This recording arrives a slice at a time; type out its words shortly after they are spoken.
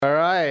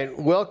right.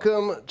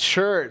 Welcome,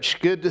 church.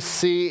 Good to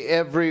see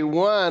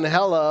everyone.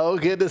 Hello.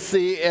 Good to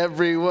see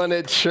everyone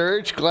at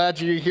church.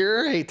 Glad you're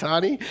here. Hey,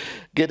 Tani.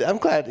 Good. I'm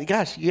glad.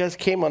 Gosh, you guys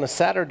came on a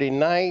Saturday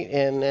night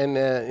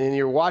and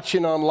you're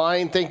watching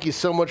online. Thank you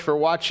so much for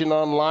watching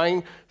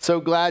online. So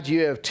glad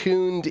you have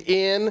tuned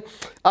in.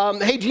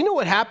 Hey, do you know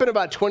what happened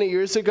about 20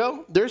 years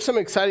ago? There's some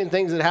exciting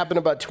things that happened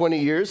about 20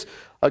 years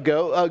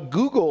ago.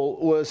 Google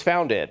was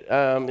founded.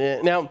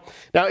 Now,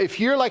 if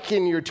you're like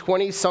in your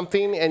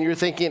 20-something and you're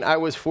thinking, I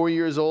was 4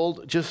 years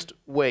old, just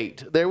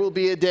wait. There will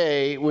be a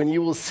day when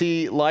you will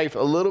see life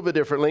a little bit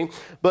differently.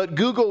 But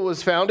Google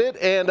was founded,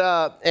 and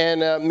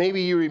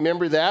maybe you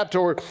remember that.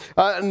 Or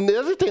and the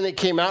other thing that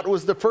came out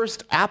was the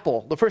first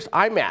Apple, the first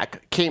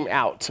iMac came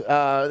out.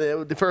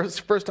 The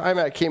first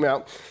iMac came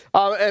out,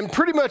 and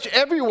pretty much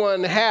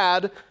everyone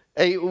had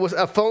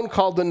a phone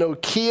called the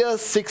Nokia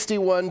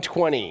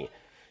 6120.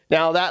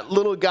 Now that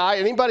little guy,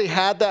 anybody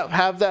have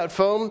that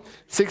phone,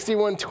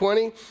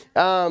 6120?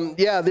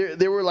 Yeah,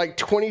 there were like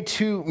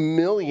 22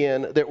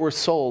 million that were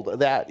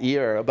sold that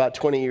year, about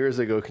 20 years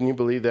ago. Can you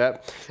believe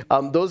that?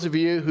 Those of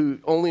you who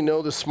only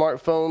know the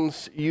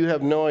smartphones, you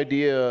have no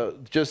idea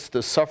just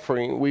the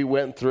suffering we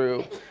went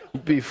through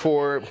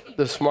before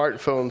the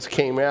smartphones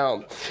came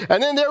out.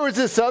 And then there was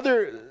this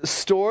other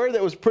store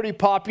that was pretty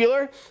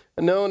popular,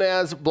 known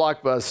as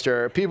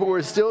Blockbuster. People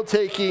were still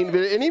taking,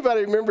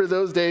 anybody remember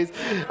those days?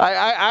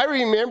 I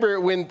remember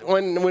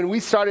when we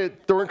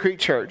started Thorn Creek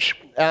Church,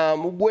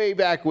 way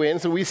back when,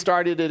 so we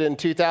started it in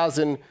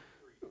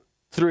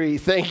 2003,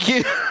 thank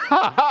you.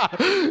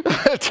 I'm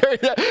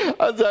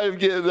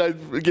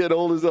getting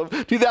old as well.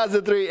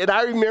 2003, and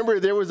I remember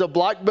there was a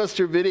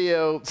Blockbuster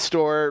video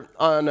store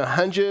on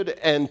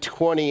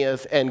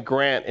 120th and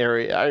Grant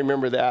area. I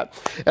remember that.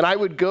 And I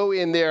would go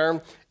in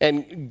there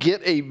and get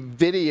a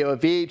video, a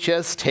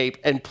VHS tape,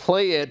 and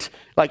play it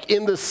like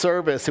in the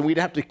service, and we'd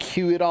have to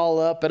cue it all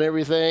up and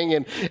everything.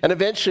 And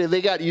eventually they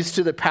got used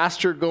to the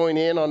pastor going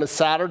in on a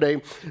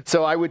Saturday,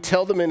 so I would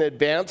tell them in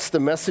advance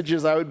the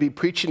messages I would be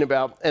preaching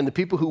about, and the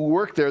people who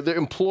worked there, the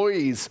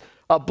employees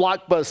of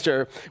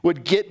Blockbuster,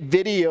 would get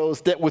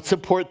videos that would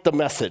support the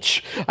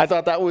message. I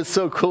thought that was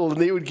so cool, and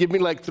they would give me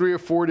like 3 or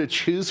 4 to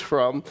choose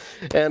from.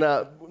 And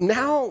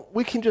now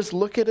we can just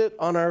look at it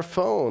on our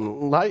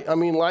phone.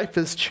 Life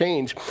has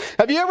changed.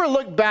 Have you ever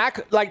looked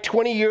back like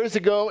 20 years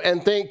ago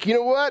and think, you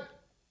know what?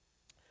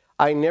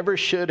 I never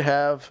should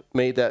have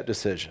made that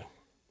decision.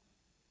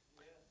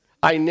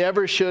 I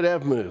never should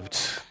have moved.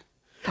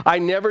 I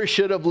never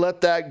should have let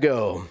that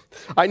go.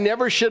 I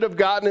never should have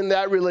gotten in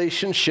that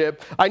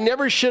relationship. I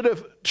never should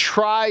have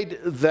tried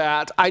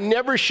that. I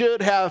never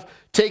should have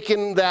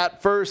taken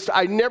that first.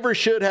 I never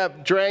should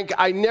have drank.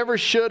 I never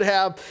should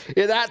have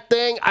that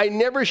thing. I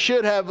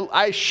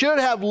should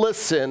have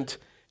listened,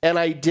 and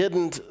I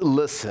didn't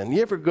listen.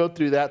 You ever go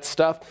through that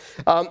stuff?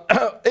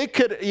 It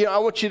could, I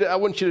want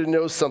you to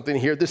know something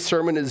here. This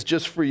sermon is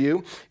just for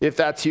you, if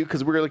that's you,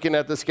 because we're looking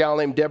at this gal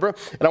named Deborah,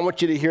 and I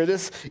want you to hear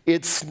this.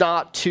 It's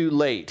not too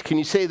late. Can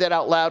you say that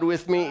out loud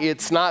with me?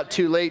 It's not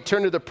too late.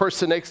 Turn to the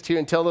person next to you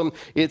and tell them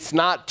it's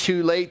not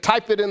too late.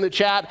 Type it in the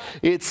chat.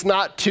 It's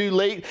not too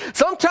late.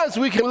 Sometimes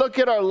we can look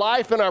at our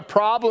life and our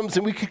problems,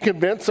 and we can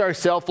convince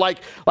ourselves, like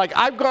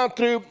I've gone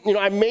through,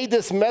 I made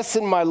this mess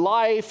in my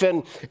life,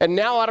 and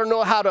now I don't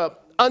know how to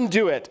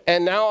undo it,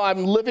 and now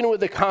I'm living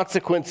with the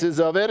consequences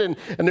of it, and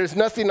there's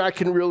nothing I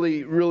can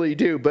really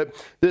do. But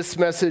this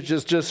message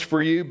is just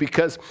for you,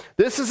 because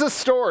this is a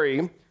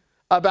story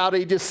about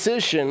a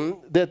decision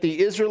that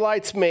the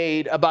Israelites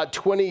made about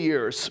 20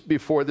 years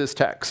before this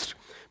text.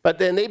 But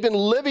then they've been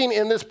living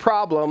in this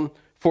problem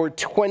for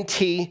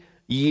 20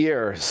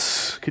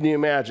 years. Can you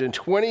imagine?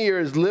 20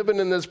 years living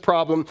in this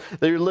problem.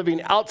 They're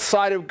living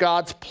outside of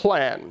God's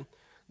plan.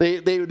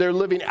 They're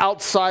living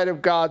outside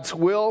of God's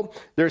will.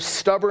 They're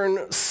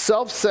stubborn,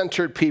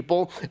 self-centered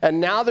people, and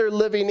now they're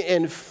living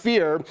in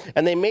fear.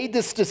 And they made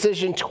this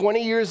decision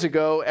 20 years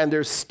ago, and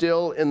they're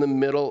still in the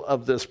middle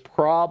of this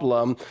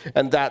problem.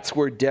 And that's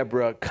where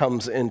Deborah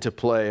comes into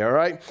play, all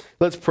right?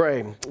 Let's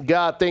pray.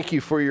 God, thank you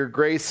for your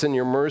grace and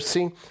your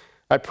mercy.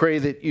 I pray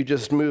that you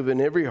just move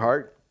in every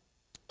heart.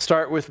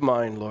 Start with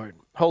mine, Lord.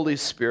 Holy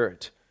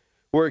Spirit,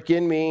 work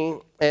in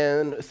me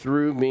and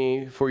through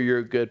me for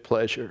your good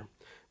pleasure.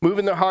 Move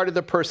in the heart of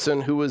the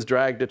person who was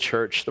dragged to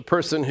church, the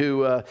person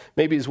who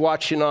maybe is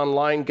watching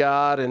online,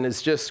 God, and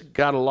has just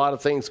got a lot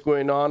of things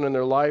going on in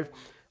their life.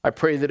 I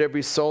pray that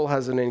every soul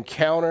has an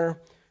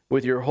encounter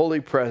with your holy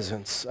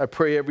presence. I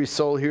pray every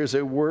soul hears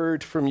a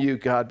word from you,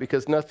 God,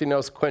 because nothing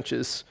else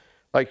quenches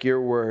like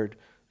your word.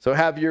 So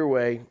have your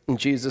way. In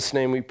Jesus'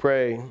 name we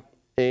pray.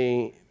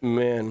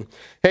 Amen.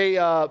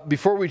 Hey,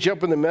 before we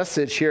jump in the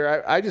message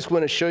here, I just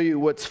want to show you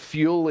what's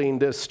fueling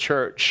this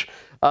church.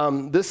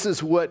 This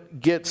is what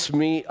gets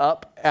me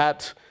up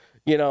at,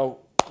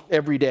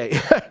 every day.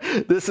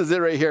 This is it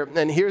right here.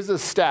 And here's a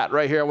stat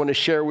right here I want to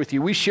share with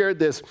you. We shared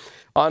this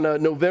on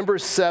November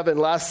 7,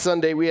 last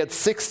Sunday. We had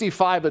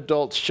 65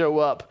 adults show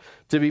up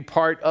to be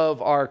part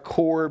of our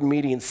core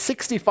meeting.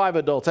 65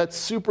 adults. That's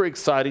super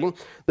exciting.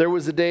 There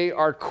was a day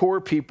our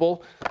core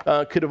people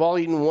could have all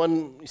eaten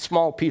one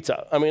small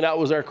pizza. I mean, that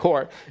was our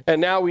core.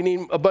 And now we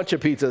need a bunch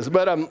of pizzas.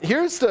 But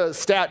here's the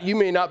stat you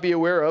may not be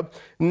aware of.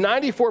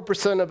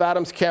 94% of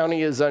Adams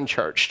County is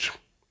unchurched.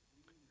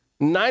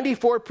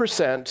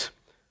 94%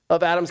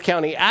 of Adams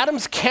County.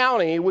 Adams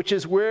County, which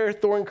is where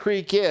Thorn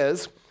Creek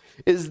is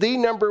the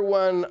number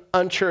one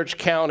unchurched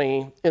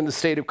county in the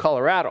state of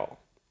Colorado.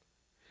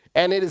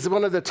 And it is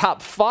one of the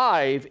top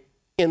 5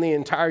 in the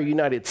entire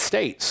United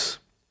States.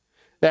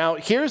 Now,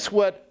 here's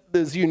what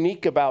is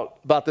unique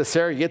about this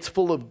area. It's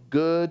full of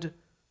good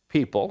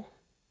people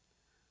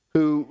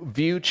who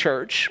view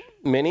church.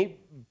 Many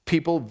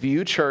people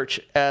view church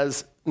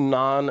as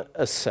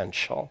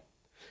non-essential.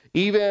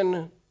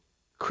 Even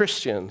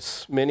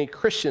Christians, many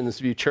Christians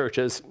view church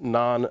as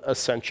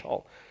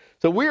non-essential.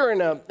 So we are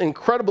in an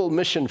incredible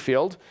mission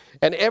field,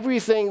 and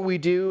everything we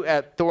do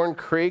at Thorn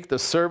Creek, the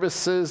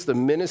services, the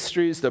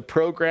ministries, the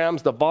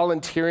programs, the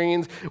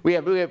volunteering, we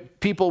have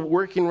people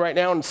working right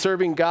now and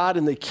serving God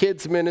in the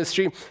kids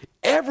ministry.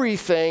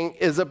 Everything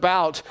is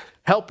about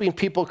helping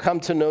people come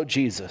to know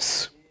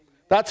Jesus.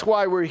 That's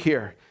why we're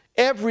here.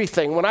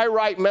 Everything. When I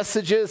write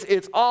messages,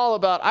 it's all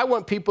about, I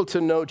want people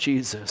to know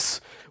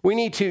Jesus. We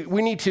need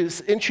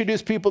to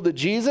introduce people to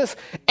Jesus,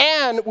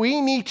 and we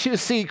need to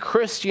see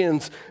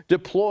Christians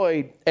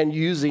deployed and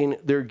using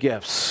their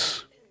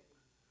gifts.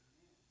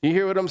 You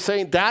hear what I'm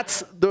saying?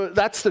 That's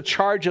the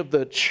charge of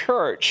the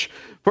church.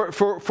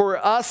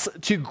 For us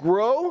to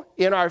grow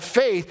in our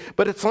faith,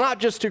 but it's not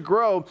just to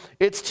grow,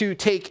 it's to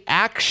take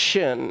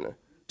action,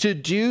 to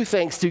do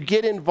things, to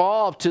get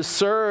involved, to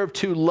serve,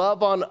 to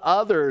love on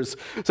others.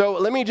 So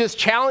let me just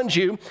challenge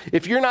you.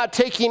 If you're not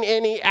taking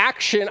any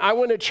action, I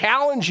want to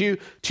challenge you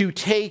to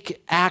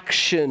take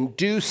action.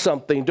 Do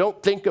something.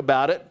 Don't think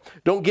about it.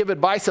 Don't give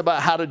advice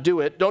about how to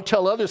do it. Don't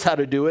tell others how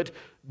to do it.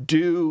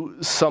 Do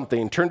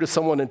something. Turn to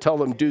someone and tell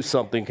them, do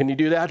something. Can you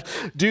do that?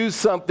 Do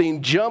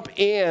something. Jump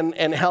in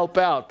and help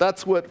out.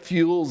 That's what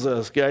fuels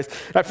us, guys.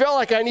 I felt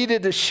like I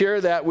needed to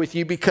share that with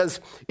you because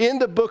in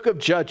the book of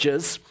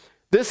Judges,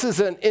 this is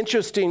an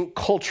interesting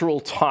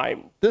cultural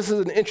time. This is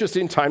an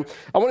interesting time.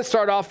 I want to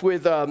start off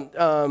with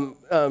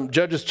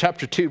Judges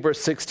chapter 2, verse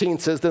 16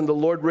 says, Then the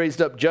Lord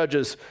raised up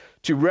judges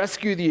to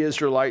rescue the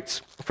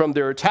Israelites from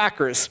their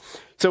attackers.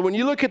 So when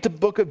you look at the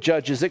book of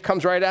Judges, it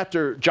comes right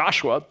after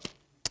Joshua,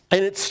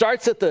 and it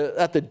starts at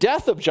the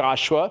death of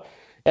Joshua,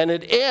 and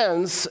it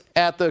ends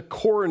at the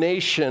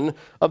coronation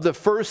of the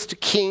first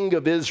king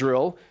of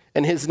Israel,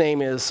 and his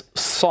name is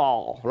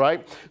Saul,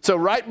 right? So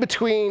right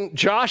between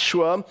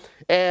Joshua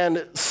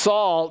and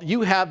Saul,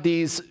 you have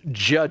these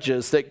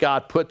judges that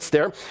God puts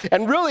there.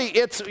 And really,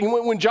 it's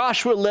when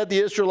Joshua led the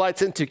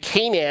Israelites into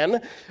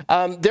Canaan,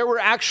 there were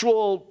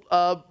actual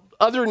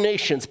other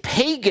nations,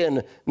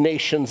 pagan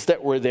nations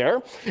that were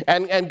there.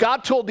 And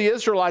God told the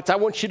Israelites, I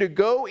want you to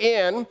go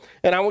in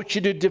and I want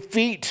you to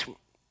defeat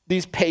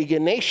these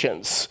pagan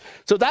nations.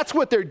 So that's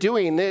what they're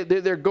doing.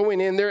 They're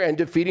going in there and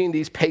defeating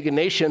these pagan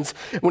nations.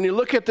 When you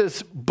look at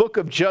this book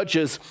of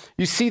Judges,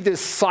 you see this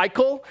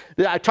cycle.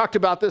 I talked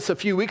about this a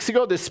few weeks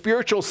ago, this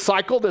spiritual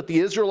cycle that the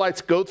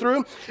Israelites go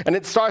through. And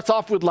it starts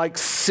off with like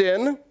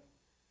sin.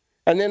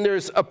 And then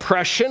there's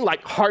oppression,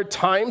 like hard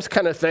times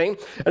kind of thing.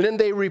 And then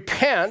they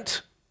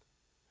repent.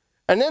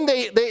 And then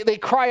they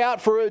cry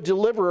out for a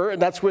deliverer. And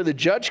that's where the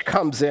judge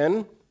comes in.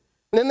 And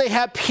then they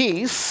have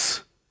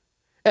peace.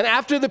 And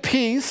after the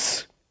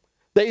peace,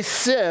 they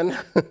sin,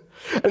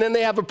 and then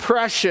they have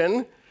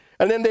oppression,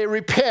 and then they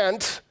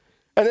repent,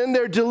 and then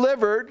they're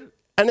delivered,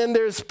 and then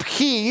there's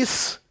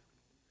peace,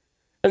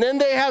 and then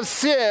they have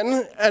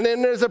sin, and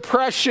then there's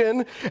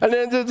oppression, and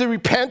then there's the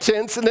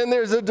repentance, and then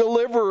there's a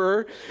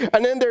deliverer,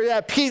 and then there's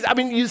that peace. I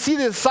mean, you see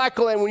this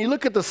cycle, and when you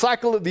look at the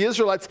cycle of the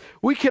Israelites,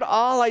 we could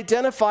all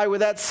identify with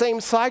that same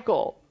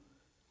cycle.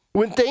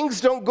 When things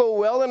don't go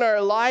well in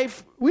our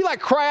life, we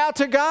cry out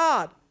to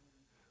God.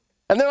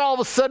 And then all of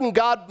a sudden,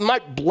 God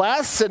might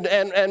bless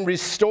and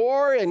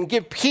restore and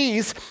give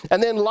peace,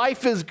 and then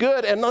life is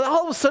good. And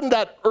all of a sudden,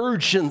 that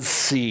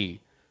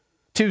urgency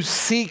to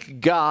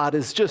seek God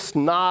is just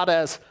not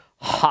as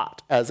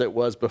hot as it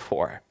was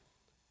before.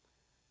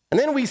 And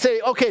then we say,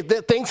 okay,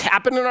 things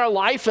happen in our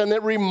life, and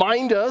that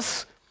remind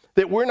us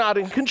that we're not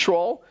in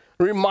control,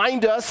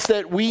 remind us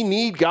that we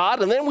need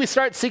God, and then we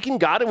start seeking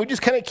God, and we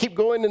just kind of keep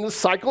going in this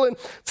cycle, and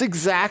it's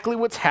exactly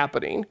what's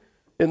happening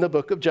in the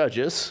book of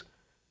Judges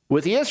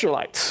with the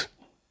Israelites.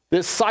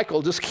 This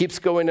cycle just keeps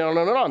going on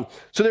and on.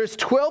 So there's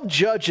 12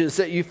 judges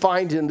that you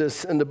find in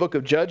the book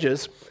of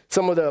Judges.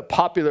 Some of the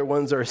popular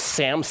ones are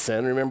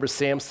Samson. Remember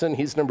Samson?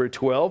 He's number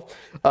 12.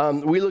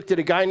 We looked at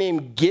a guy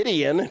named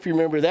Gideon, if you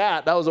remember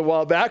that. That was a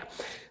while back.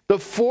 The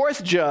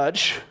fourth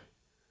judge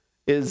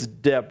is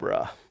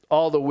Deborah.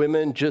 all the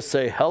women just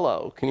say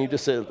hello? Can you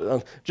just say,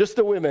 just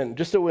the women,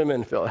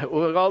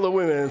 Phil. All the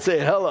women and say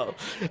hello.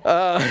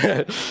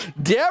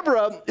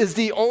 Deborah is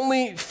the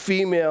only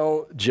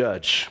female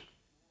judge.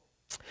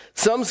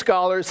 Some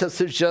scholars have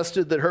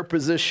suggested that her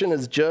position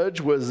as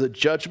judge was a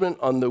judgment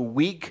on the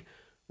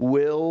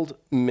weak-willed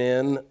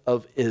men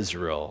of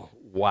Israel.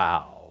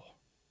 Wow.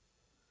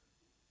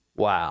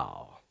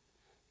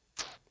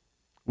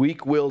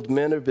 Weak-willed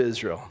men of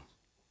Israel.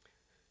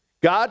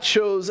 God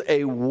chose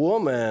a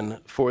woman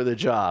for the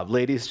job.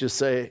 Ladies, just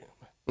say,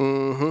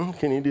 can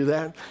you do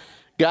that?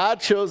 God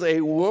chose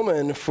a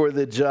woman for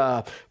the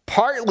job,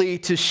 partly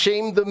to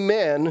shame the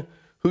men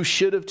who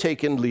should have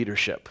taken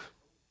leadership.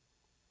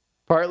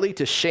 Partly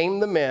to shame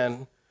the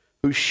men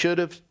who should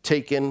have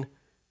taken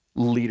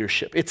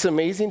leadership. It's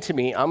amazing to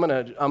me. I'm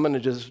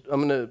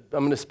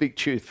gonna speak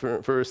truth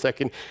for a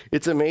second.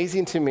 It's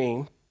amazing to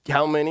me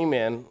how many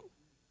men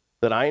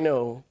that I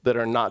know that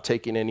are not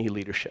taking any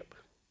leadership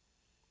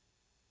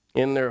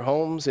in their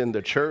homes, in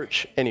the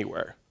church,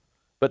 anywhere.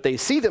 But they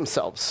see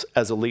themselves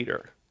as a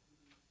leader,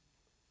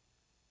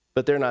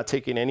 but they're not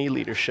taking any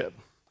leadership.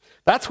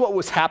 That's what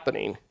was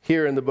happening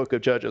here in the book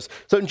of Judges.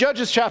 So in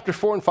Judges chapter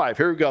 4 and 5,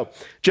 here we go.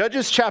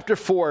 Judges chapter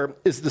 4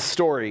 is the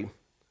story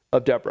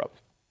of Deborah.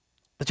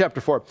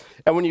 Chapter 4.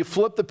 And when you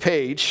flip the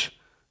page,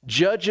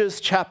 Judges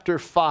chapter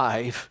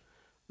 5,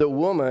 the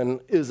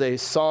woman is a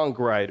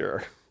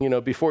songwriter. You know,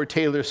 before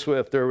Taylor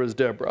Swift, there was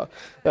Deborah.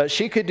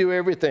 She could do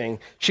everything.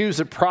 She was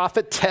a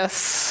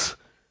prophetess.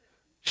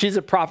 She's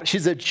a prophet.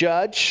 She's a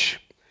judge,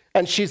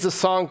 and she's a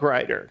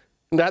songwriter.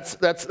 And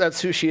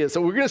that's who she is. So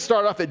we're going to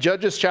start off at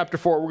Judges chapter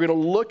 4. We're going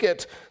to look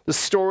at the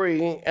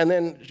story, and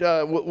then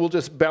we'll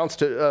just bounce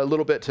to a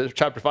little bit to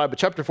chapter 5. But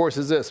chapter 4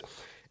 says this.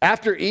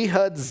 After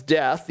Ehud's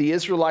death, the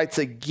Israelites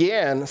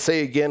again,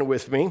 say again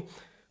with me,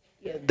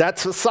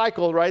 that's a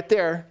cycle right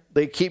there.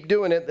 They keep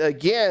doing it.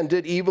 Again,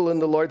 did evil in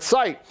the Lord's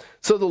sight.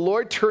 So the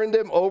Lord turned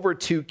them over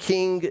to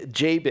King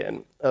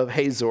Jabin of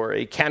Hazor,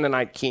 a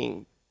Canaanite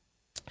king.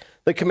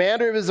 The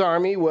commander of his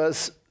army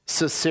was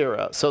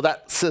Sisera. So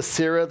that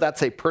Sisera,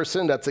 that's a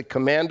person, that's a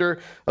commander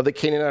of the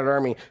Canaanite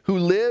army, who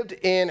lived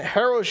in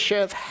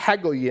Harosheth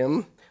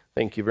Hagoyim.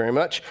 Thank you very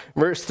much.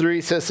 Verse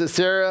 3 says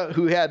Sisera,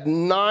 who had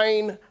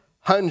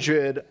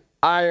 900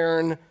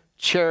 iron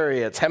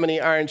chariots. How many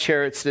iron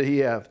chariots did he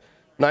have?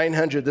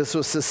 900. This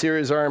was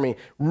Sisera's army.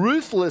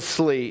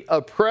 Ruthlessly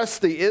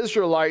oppressed the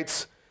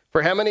Israelites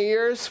for how many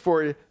years?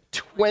 For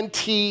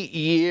 20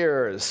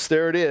 years.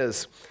 There it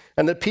is.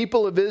 And the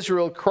people of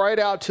Israel cried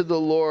out to the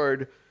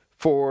Lord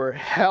for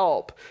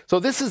help.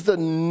 So this is the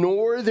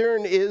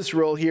northern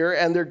Israel here,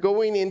 and they're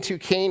going into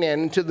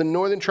Canaan, into the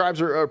northern tribes,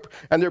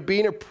 and they're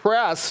being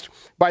oppressed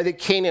by the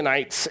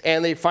Canaanites,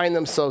 and they find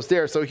themselves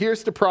there. So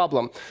here's the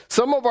problem.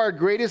 Some of our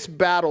greatest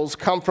battles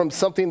come from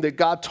something that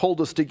God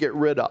told us to get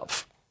rid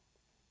of.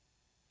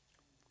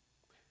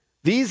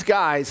 These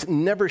guys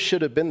never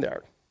should have been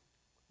there.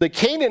 The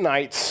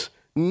Canaanites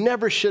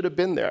never should have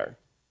been there.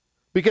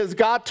 Because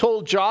God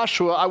told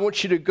Joshua, I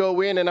want you to go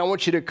in and I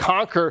want you to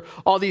conquer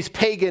all these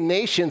pagan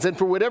nations. And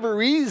for whatever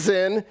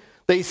reason,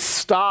 they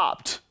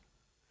stopped.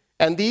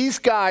 And these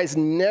guys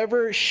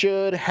never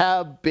should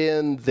have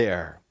been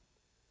there.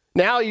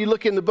 Now you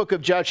look in the book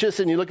of Judges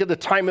and you look at the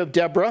time of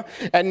Deborah,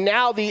 and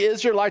now the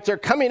Israelites are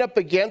coming up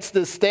against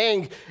this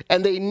thing,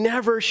 and they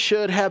never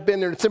should have been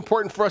there. It's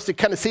important for us to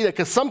kind of see that,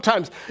 because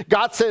sometimes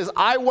God says,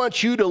 I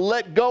want you to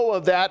let go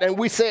of that, and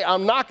we say,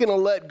 I'm not going to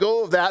let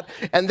go of that,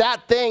 and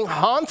that thing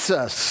haunts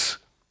us.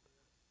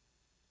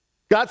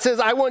 God says,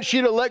 I want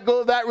you to let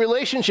go of that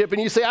relationship.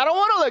 And you say, I don't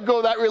want to let go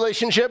of that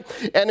relationship.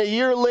 And a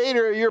year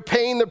later, you're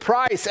paying the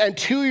price. And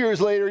 2 years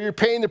later, you're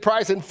paying the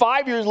price. And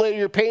 5 years later,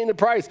 you're paying the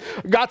price.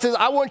 God says,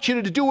 I want you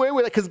to do away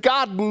with it, because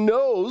God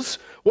knows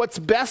what's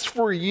best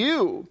for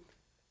you.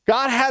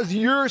 God has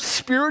your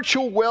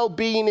spiritual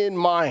well-being in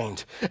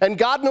mind. And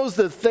God knows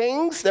the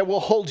things that will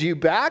hold you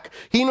back.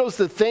 He knows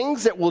the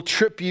things that will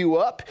trip you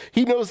up.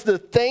 He knows the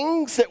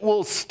things that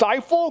will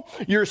stifle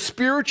your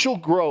spiritual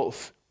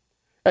growth.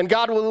 And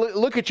God will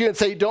look at you and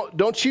say,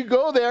 don't you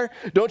go there.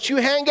 Don't you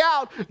hang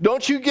out.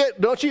 Don't you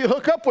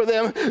hook up with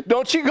them.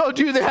 Don't you go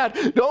do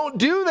that. Don't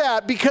do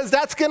that, because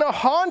that's going to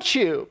haunt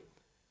you.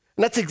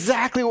 And that's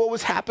exactly what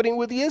was happening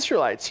with the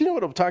Israelites. You know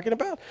what I'm talking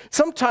about?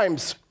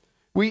 Sometimes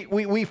we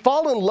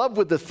fall in love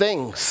with the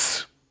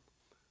things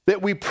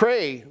that we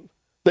pray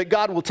that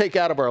God will take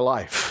out of our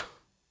life.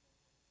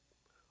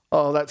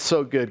 Oh, that's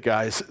so good,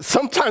 guys.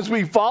 Sometimes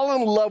we fall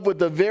in love with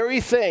the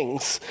very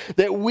things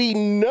that we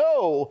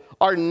know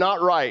are not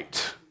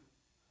right.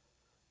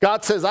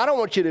 God says, I don't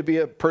want you to be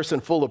a person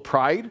full of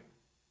pride.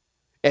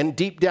 And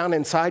deep down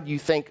inside, you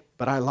think,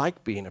 but I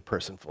like being a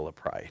person full of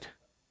pride.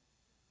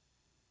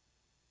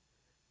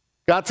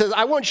 God says,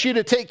 I want you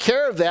to take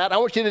care of that. I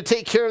want you to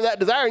take care of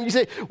that desire. And you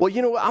say, well,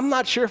 you know what? I'm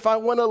not sure if I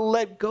want to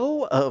let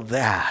go of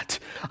that.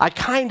 I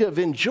kind of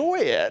enjoy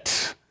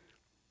it.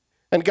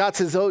 And God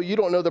says, oh, you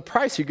don't know the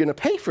price you're going to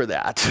pay for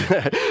that.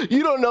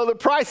 You don't know the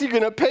price you're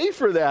going to pay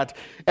for that.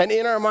 And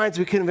in our minds,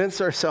 we convince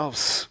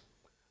ourselves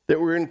that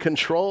we're in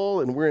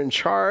control and we're in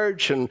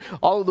charge and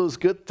all of those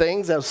good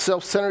things, those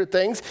self-centered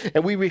things,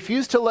 and we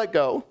refuse to let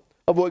go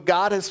of what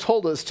God has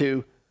told us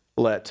to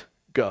let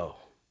go.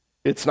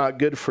 It's not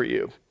good for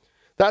you.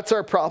 That's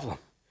our problem.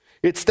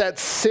 It's that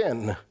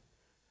sin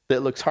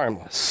that looks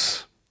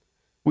harmless.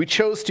 We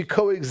chose to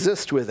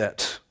coexist with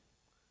it.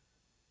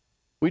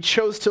 We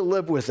chose to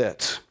live with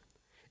it.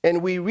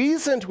 And we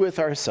reasoned with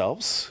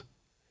ourselves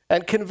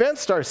and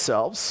convinced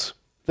ourselves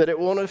that it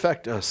won't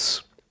affect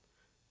us.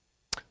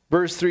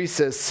 Verse 3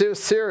 says,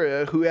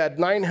 Sisera, who had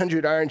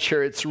 900 iron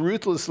chariots,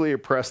 ruthlessly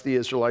oppressed the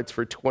Israelites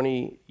for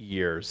 20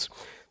 years.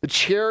 The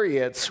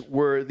chariots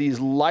were these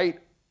light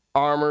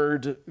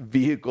armored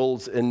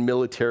vehicles in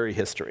military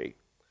history.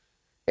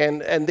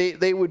 And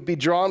they would be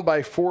drawn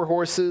by 4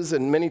 horses,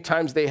 and many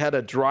times they had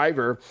a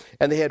driver,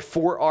 and they had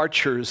 4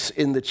 archers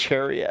in the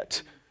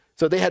chariot.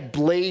 So they had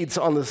blades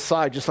on the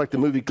side, just like the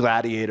movie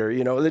Gladiator,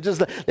 you know.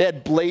 They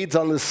had blades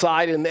on the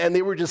side, and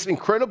they were just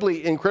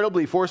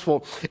incredibly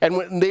forceful. And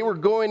when they were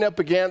going up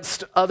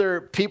against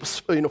other people,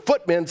 you know,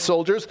 footmen,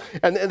 soldiers,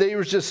 and there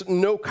was just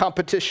no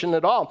competition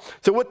at all.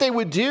 So what they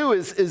would do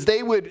is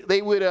they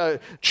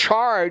would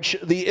charge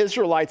the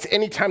Israelites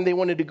anytime they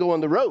wanted to go on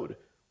the road.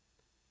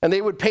 And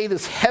they would pay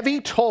this heavy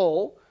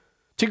toll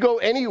to go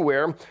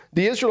anywhere.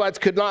 The Israelites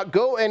could not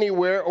go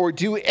anywhere or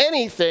do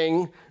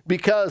anything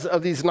because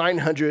of these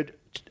 900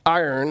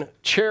 iron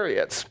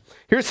chariots.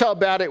 Here's how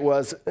bad it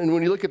was. And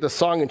when you look at the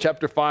song in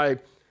chapter 5,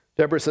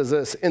 Deborah says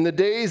this, in the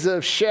days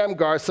of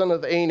Shamgar, son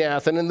of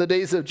Anath, and in the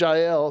days of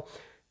Jael,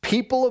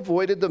 people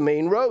avoided the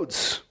main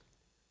roads,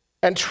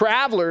 and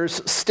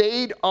travelers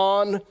stayed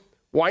on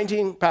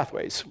winding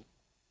pathways.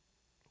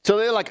 So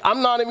they're like,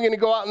 I'm not even going to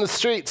go out in the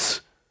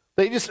streets.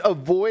 They just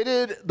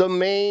avoided the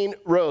main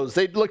roads.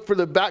 They looked for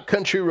the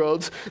backcountry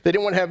roads. They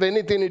didn't want to have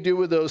anything to do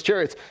with those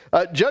chariots.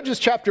 Judges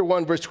chapter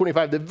 1, verse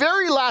 25, the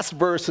very last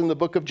verse in the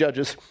book of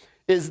Judges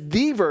is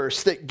the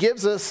verse that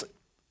gives us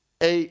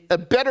a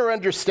better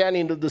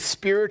understanding of the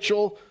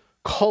spiritual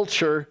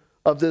culture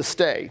of this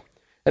day.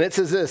 And it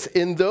says this,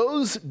 in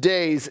those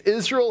days,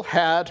 Israel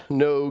had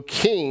no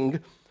king.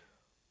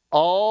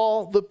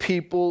 All the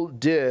people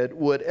did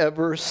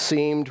whatever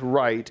seemed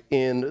right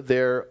in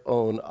their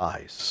own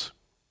eyes.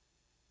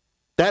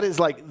 That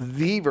is like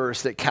the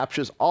verse that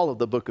captures all of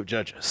the book of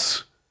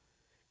Judges.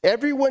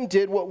 Everyone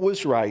did what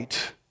was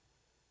right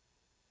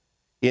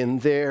in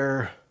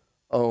their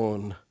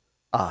own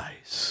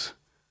eyes.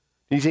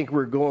 Do you think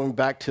we're going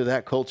back to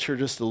that culture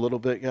just a little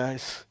bit,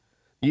 guys?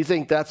 You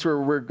think that's where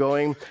we're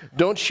going?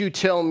 Don't you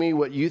tell me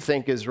what you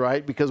think is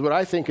right, because what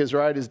I think is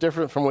right is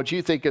different from what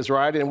you think is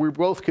right, and we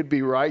both could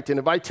be right. And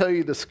if I tell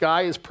you the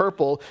sky is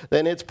purple,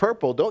 then it's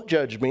purple. Don't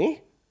judge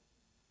me.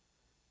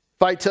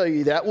 If I tell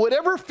you that,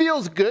 whatever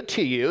feels good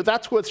to you,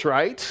 that's what's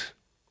right.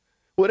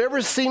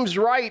 Whatever seems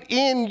right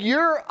in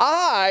your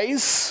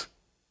eyes,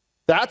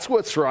 that's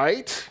what's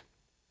right.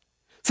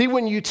 See,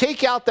 when you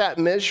take out that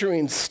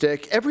measuring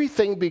stick,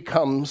 everything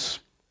becomes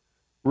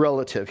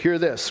relative. Hear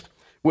this.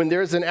 When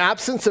there's an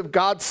absence of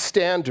God's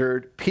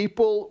standard,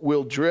 people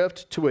will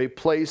drift to a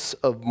place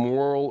of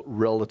moral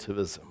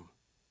relativism.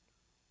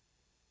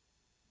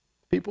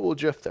 People will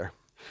drift there.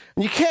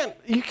 And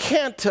you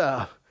can't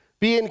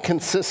be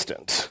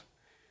inconsistent.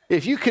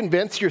 If you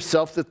convince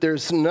yourself that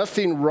there's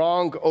nothing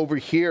wrong over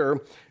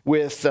here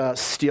with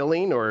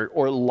stealing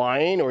or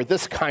lying, or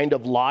this kind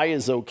of lie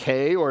is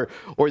okay, or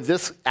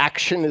this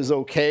action is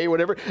okay,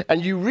 whatever,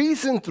 and you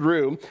reason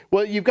through,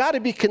 well, you've got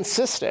to be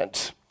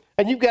consistent,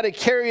 and you've got to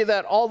carry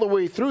that all the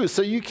way through.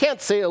 So you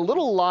can't say a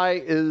little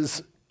lie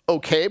is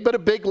okay, but a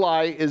big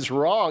lie is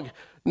wrong.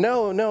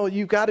 No,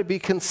 you've got to be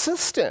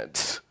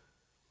consistent.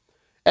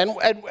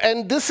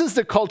 And this is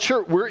the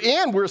culture we're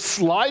in. We're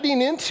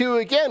sliding into,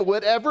 again,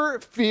 whatever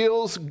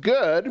feels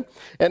good.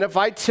 And if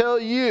I tell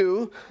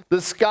you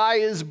the sky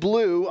is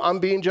blue, I'm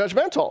being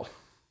judgmental.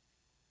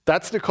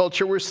 That's the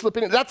culture we're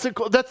slipping in. That's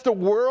the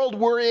world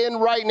we're in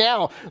right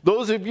now.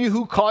 Those of you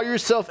who call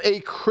yourself a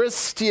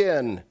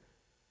Christian,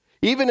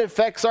 even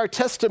affects our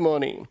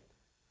testimony.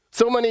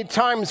 So many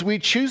times we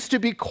choose to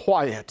be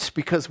quiet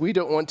because we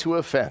don't want to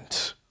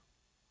offend.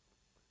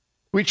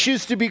 We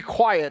choose to be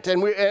quiet,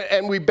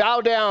 and we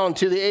bow down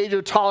to the age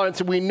of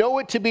tolerance, and we know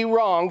it to be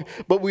wrong,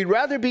 but we'd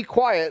rather be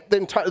quiet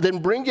than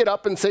bring it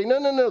up and say,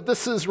 no,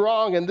 this is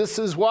wrong, and this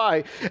is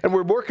why. And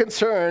we're more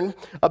concerned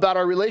about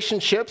our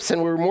relationships,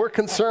 and we're more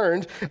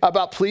concerned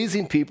about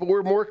pleasing people.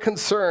 We're more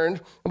concerned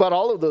about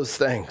all of those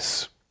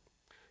things.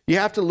 You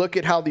have to look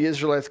at how the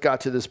Israelites got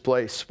to this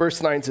place.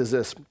 Verse 9 says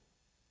this,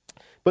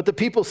 but the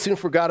people soon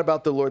forgot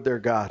about the Lord their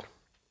God.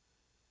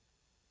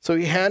 So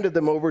he handed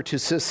them over to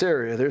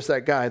Sisera, there's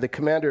that guy, the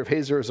commander of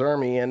Hazor's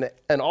army, and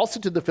also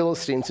to the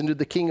Philistines and to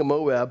the king of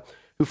Moab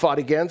who fought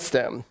against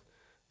them.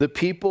 The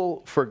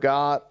people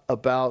forgot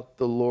about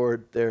the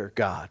Lord their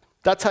God.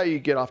 That's how you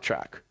get off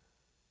track.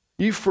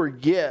 You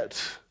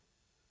forget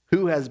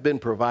who has been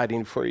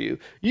providing for you.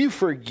 You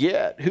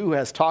forget who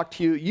has talked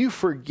to you. You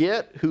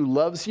forget who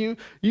loves you.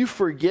 You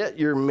forget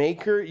your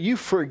maker. You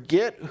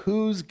forget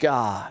who's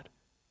God.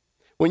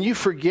 When you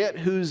forget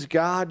who's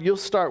God, you'll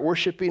start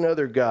worshiping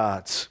other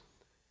gods.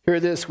 Hear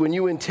this, when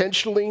you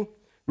intentionally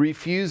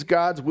refuse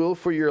God's will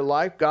for your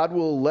life, God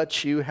will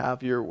let you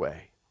have your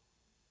way.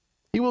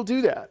 He will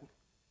do that.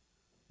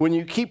 When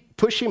you keep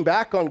pushing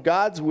back on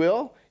God's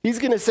will, he's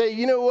going to say,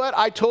 you know what?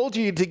 I told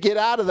you to get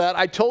out of that.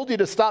 I told you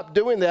to stop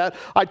doing that.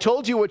 I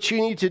told you what you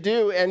need to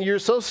do, and you're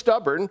so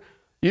stubborn,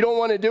 you don't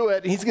want to do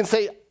it. And he's going to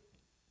say,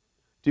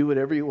 do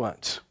whatever you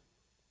want.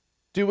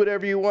 Do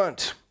whatever you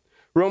want.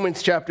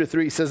 Romans chapter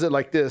 3 says it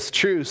like this.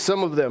 True,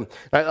 some of them,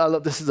 I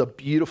love this is a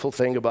beautiful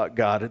thing about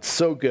God. It's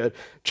so good.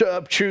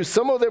 True,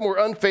 some of them were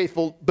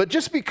unfaithful, but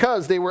just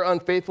because they were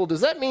unfaithful,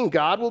 does that mean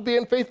God will be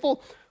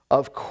unfaithful?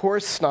 Of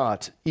course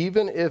not.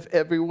 Even if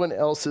everyone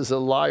else is a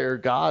liar,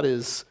 God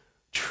is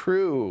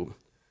true.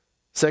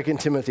 2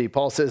 Timothy,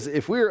 Paul says,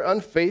 if we are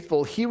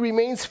unfaithful, he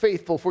remains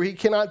faithful, for he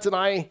cannot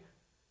deny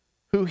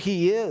who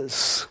he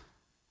is.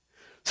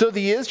 So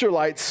the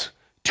Israelites,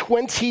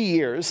 20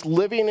 years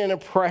living in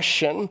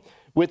oppression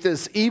with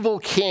this evil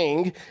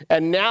king,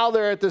 and now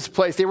they're at this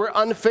place. They were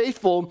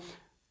unfaithful,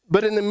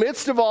 but in the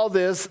midst of all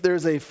this,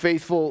 there's a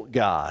faithful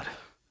God.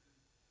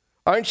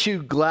 Aren't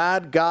you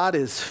glad God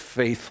is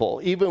faithful,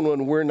 even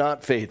when we're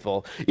not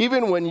faithful?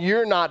 Even when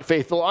you're not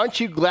faithful, aren't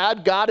you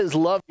glad God is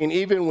loving,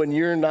 even when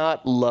you're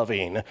not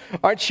loving?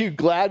 Aren't you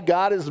glad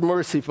God is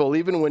merciful,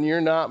 even when you're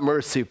not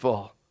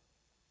merciful?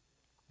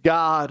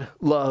 God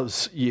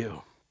loves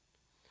you.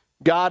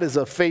 God is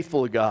a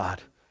faithful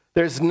God.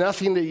 There's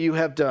nothing that you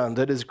have done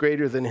that is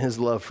greater than his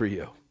love for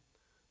you.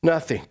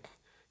 Nothing.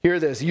 Hear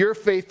this. Your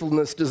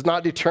faithfulness does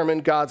not determine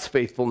God's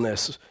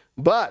faithfulness,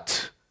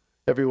 but,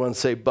 everyone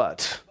say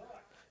but.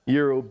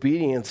 Your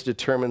obedience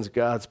determines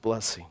God's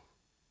blessing.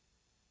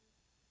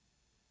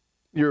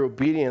 Your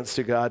obedience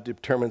to God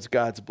determines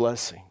God's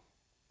blessing.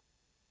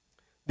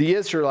 The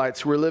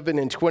Israelites were living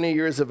in 20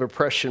 years of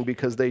oppression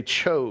because they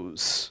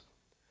chose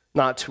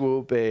not to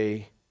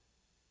obey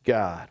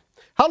God.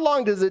 How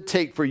long does it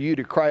take for you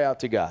to cry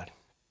out to God?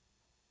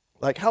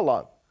 Like, how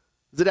long?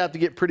 Does it have to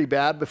get pretty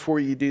bad before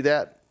you do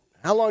that?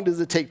 How long does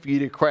it take for you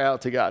to cry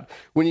out to God?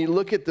 When you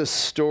look at this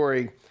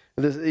story,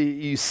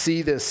 you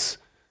see this,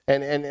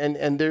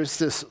 and there's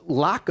this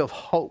lack of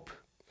hope.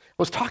 I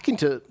was talking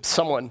to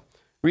someone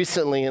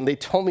recently, and they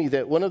told me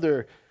that one of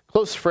their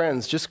close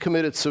friends just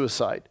committed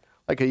suicide,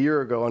 like a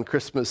year ago on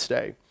Christmas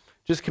Day.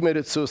 Just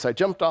committed suicide,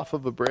 jumped off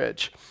of a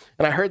bridge.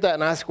 And I heard that,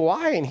 and I asked,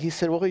 why? And he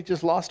said, well, he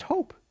just lost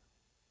hope.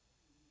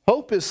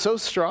 Hope is so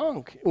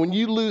strong. When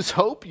you lose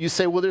hope, you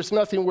say, well, there's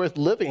nothing worth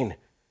living.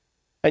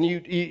 And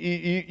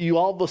you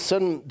all of a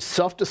sudden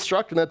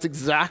self-destruct, and that's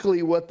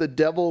exactly what the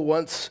devil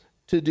wants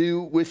to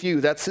do with you.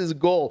 That's his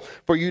goal,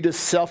 for you to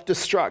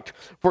self-destruct,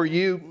 for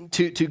you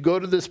to go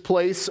to this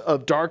place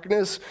of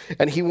darkness,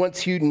 and he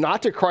wants you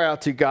not to cry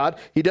out to God.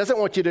 He doesn't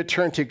want you to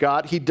turn to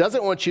God. He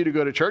doesn't want you to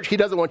go to church. He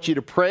doesn't want you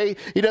to pray.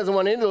 He doesn't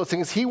want any of those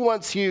things. He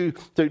wants you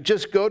to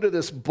just go to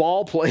this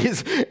ball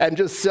place and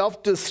just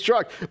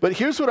self-destruct. But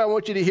here's what I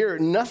want you to hear.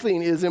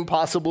 Nothing is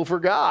impossible for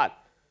God.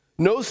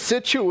 No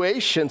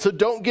situation. So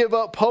don't give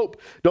up hope.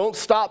 Don't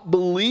stop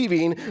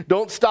believing.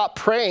 Don't stop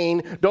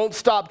praying. Don't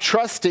stop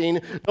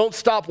trusting. Don't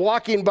stop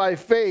walking by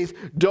faith.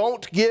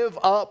 Don't give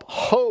up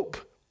hope.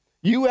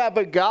 You have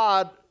a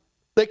God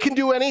that can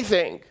do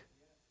anything.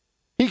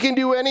 He can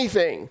do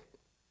anything.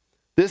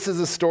 This is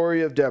the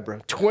story of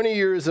Deborah. 20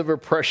 years of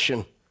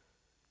oppression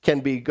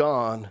can be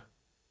gone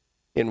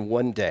in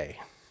one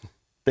day.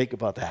 Think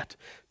about that.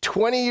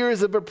 20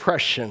 years of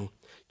oppression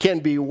can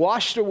be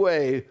washed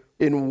away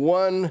in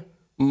one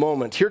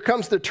moment. Here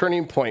comes the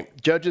turning point.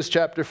 Judges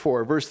chapter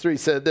 4, verse 3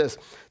 said this,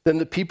 then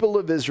the people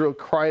of Israel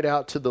cried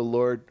out to the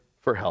Lord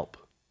for help.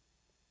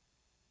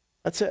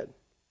 That's it.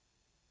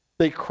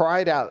 They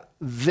cried out.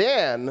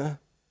 Then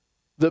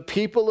the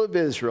people of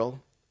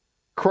Israel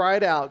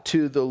cried out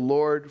to the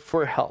Lord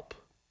for help.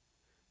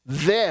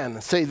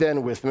 Then, say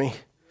then with me.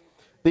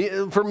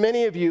 For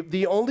many of you,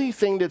 the only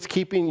thing that's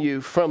keeping you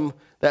from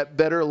that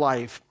better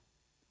life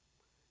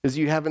is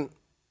you haven't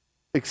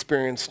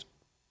experienced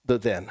the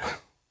then.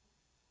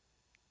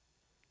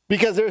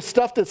 Because there's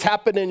stuff that's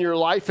happened in your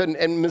life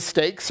and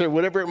mistakes or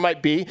whatever it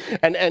might be,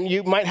 and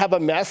you might have a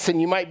mess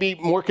and you might be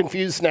more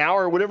confused now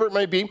or whatever it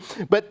might be.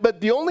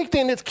 But the only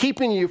thing that's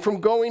keeping you from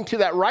going to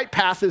that right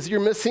path is you're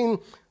missing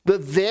the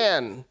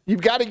then.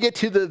 You've got to get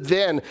to the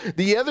then.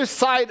 The other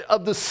side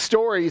of the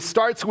story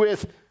starts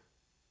with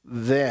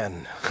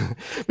then.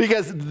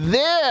 Because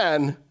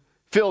then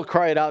Phil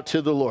cried out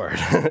to the Lord.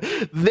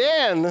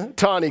 Then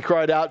Tawny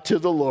cried out to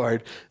the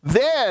Lord.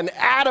 Then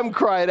Adam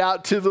cried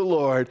out to the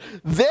Lord.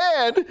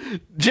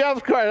 Then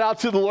Jeff cried out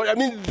to the Lord. I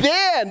mean,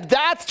 then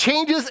that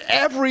changes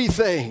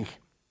everything.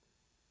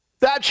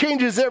 That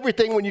changes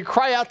everything when you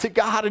cry out to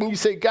God and you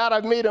say, God,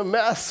 I've made a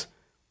mess.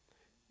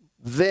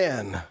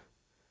 Then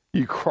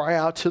you cry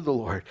out to the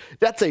Lord.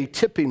 That's a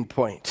tipping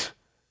point.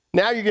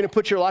 Now you're going to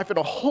put your life in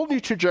a whole new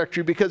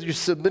trajectory because you're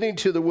submitting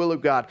to the will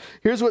of God.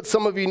 Here's what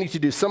some of you need to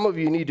do. Some of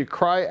you need to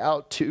cry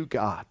out to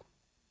God.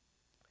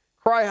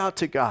 Cry out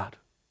to God.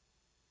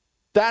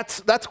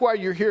 That's why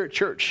you're here at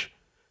church.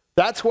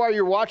 That's why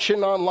you're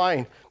watching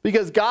online.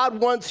 Because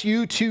God wants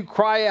you to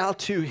cry out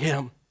to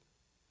him.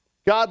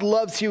 God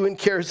loves you and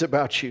cares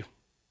about you.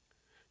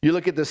 You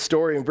look at this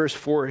story in verse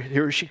 4,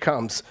 here she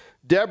comes.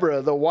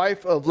 Deborah, the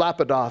wife of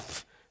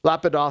Lapidoth.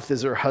 Lapidoth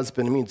is her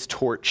husband, it means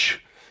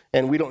torch.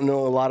 And we don't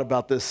know a lot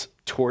about this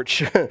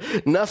torch.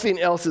 Nothing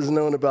else is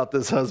known about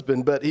this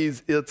husband, but he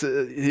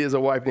has a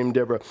wife named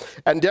Deborah.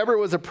 And Deborah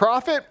was a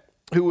prophet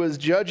who was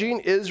judging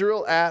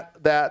Israel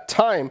at that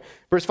time.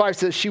 Verse 5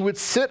 says, she would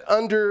sit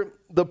under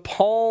the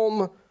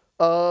palm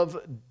of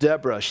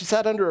Deborah. She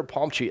sat under a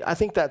palm tree. I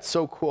think that's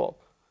so cool.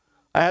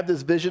 I have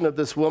this vision of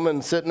this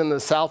woman sitting in the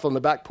south on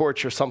the back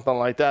porch or something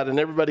like that, and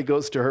everybody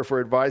goes to her for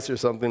advice or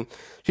something.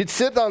 She'd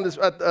sit on this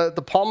at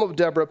the palm of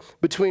Deborah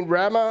between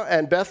Ramah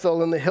and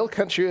Bethel in the hill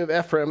country of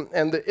Ephraim,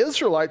 and the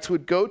Israelites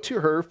would go to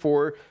her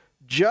for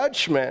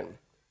judgment.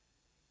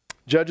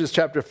 Judges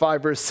chapter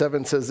 5, verse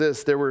 7 says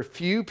this, there were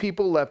few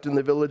people left in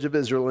the village of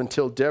Israel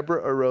until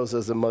Deborah arose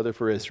as a mother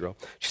for Israel.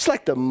 She's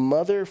like the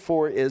mother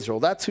for Israel.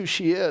 That's who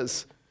she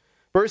is.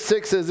 Verse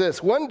 6 says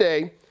this, one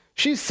day,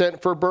 she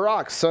sent for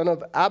Barak, son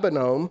of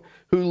Abinoam,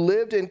 who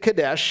lived in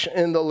Kadesh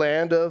in the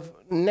land of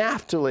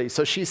Naphtali.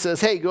 So she says,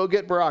 hey, go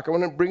get Barak. I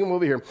want to bring him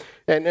over here.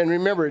 And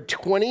remember,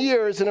 20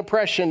 years in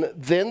oppression,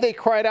 then they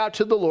cried out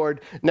to the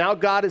Lord. Now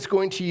God is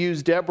going to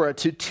use Deborah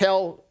to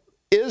tell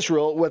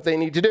Israel what they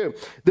need to do.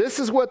 This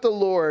is what the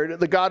Lord,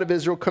 the God of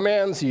Israel,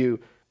 commands you.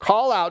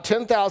 Call out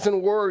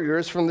 10,000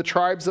 warriors from the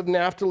tribes of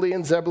Naphtali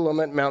and Zebulun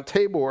at Mount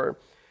Tabor,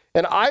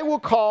 and I will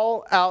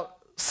call out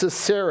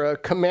Sisera,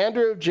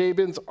 commander of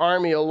Jabin's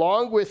army,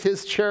 along with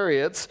his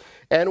chariots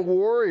and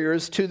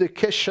warriors to the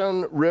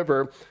Kishon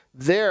River.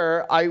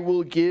 There I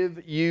will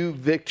give you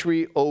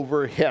victory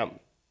over him.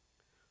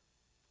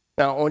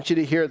 Now, I want you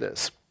to hear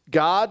this.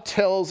 God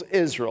tells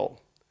Israel,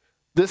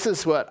 this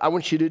is what I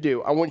want you to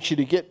do. I want you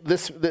to get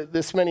this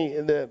many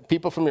the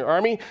people from your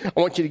army. I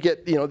want you to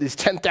get, these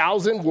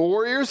 10,000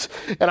 warriors.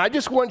 And I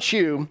just want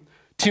you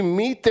to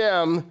meet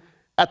them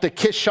at the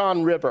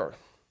Kishon River.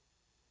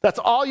 That's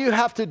all you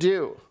have to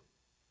do.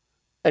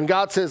 And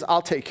God says,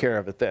 I'll take care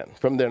of it then,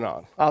 from then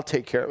on. I'll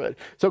take care of it.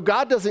 So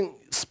God doesn't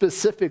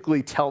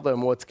specifically tell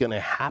them what's going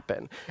to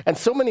happen. And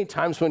so many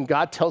times when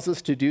God tells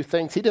us to do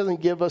things, he doesn't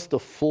give us the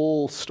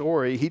full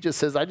story. He just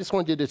says, I just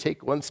want you to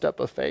take one step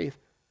of faith.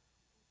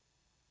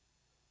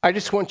 I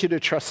just want you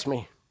to trust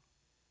me.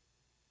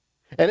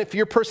 And if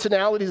your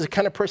personality is the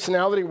kind of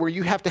personality where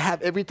you have to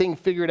have everything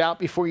figured out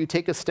before you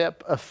take a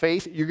step of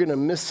faith, you're going to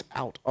miss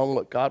out on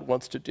what God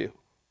wants to do.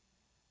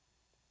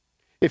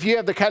 If you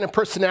have the kind of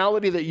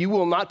personality that you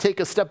will not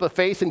take a step of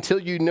faith until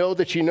you know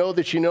that you know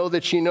that you know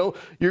that you know,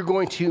 you're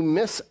going to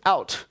miss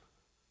out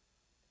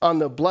on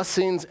the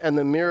blessings and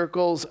the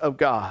miracles of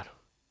God.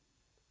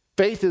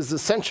 Faith is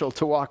essential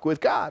to walk with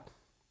God.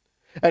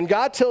 And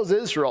God tells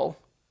Israel,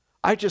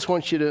 I just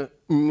want you to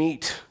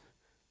meet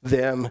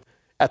them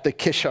at the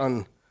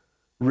Kishon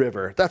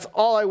River. That's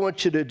all I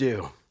want you to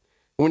do.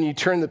 When you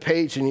turn the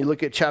page and you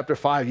look at chapter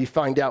 5, you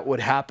find out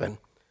what happened.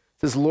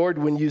 It says, Lord,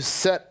 when you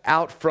set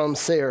out from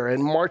Seir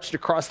and marched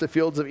across the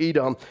fields of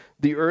Edom,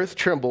 the earth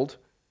trembled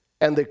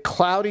and the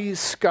cloudy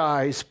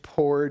skies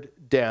poured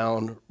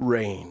down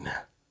rain.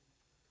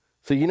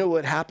 So you know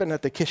what happened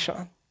at the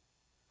Kishon?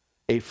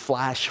 A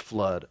flash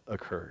flood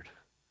occurred.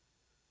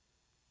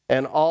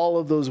 And all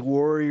of those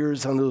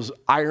warriors on those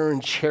iron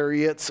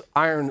chariots,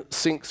 iron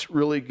sinks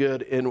really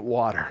good in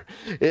water.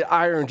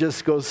 Iron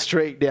just goes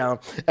straight down.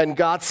 And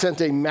God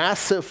sent a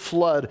massive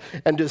flood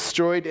and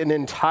destroyed an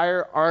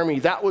entire army.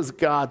 That was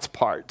God's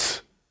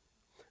part.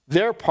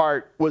 Their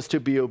part was to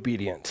be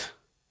obedient.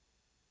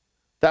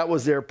 That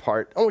was their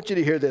part. I want you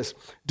to hear this.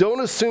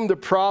 Don't assume the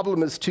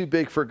problem is too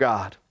big for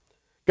God.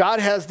 God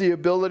has the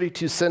ability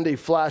to send a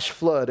flash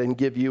flood and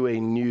give you a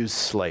new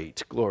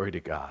slate. Glory to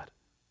God.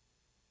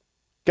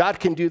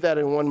 God can do that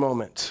in one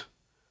moment.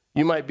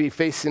 You might be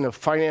facing a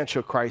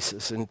financial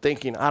crisis and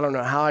thinking, I don't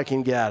know how I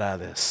can get out of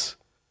this.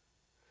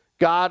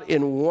 God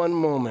in one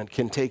moment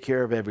can take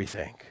care of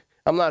everything.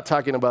 I'm not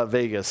talking about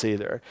Vegas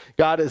either.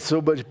 God is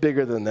so much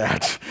bigger than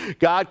that.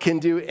 God can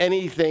do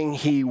anything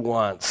he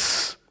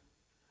wants.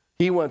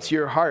 He wants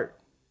your heart.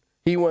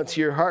 He wants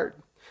your heart.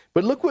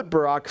 But look what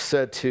Barak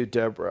said to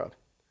Deborah.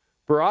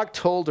 Barak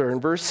told her in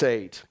verse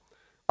 8,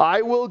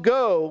 I will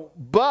go,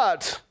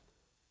 but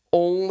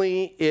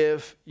only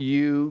if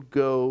you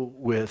go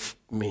with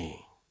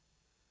me.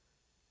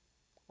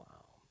 Wow.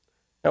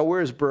 Now,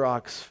 where's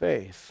Barak's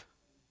faith?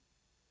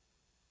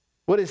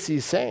 What is he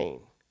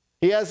saying?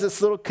 He has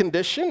this little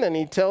condition and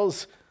he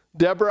tells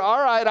Deborah,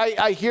 all right,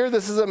 I hear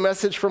this is a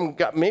message from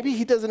God. Maybe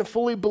he doesn't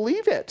fully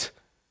believe it.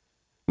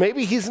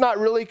 Maybe he's not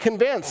really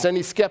convinced.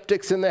 Any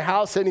skeptics in the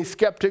house, any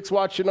skeptics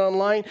watching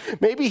online?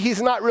 Maybe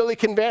he's not really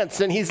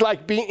convinced and he's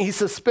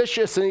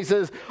suspicious and he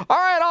says, all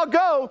right, I'll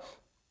go.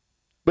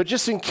 But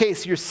just in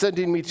case you're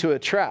sending me to a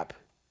trap,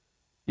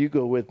 you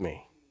go with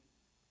me.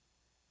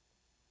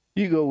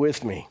 You go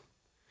with me.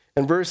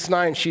 In verse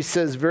 9, she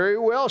says, very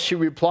well, she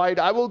replied,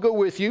 I will go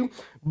with you,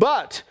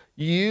 but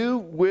you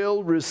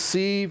will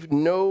receive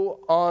no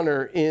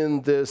honor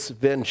in this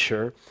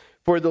venture,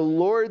 for the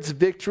Lord's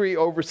victory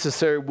over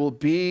Sisera will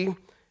be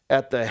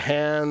at the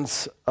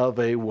hands of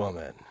a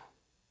woman.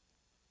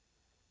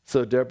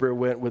 So Deborah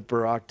went with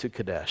Barak to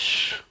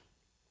Kadesh.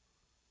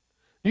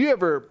 Do you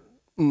ever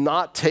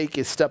not take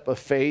a step of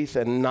faith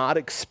and not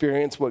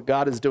experience what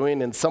God is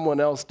doing and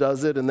someone else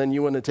does it and then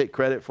you want to take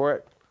credit for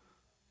it?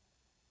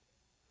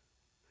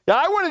 Yeah,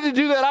 I wanted to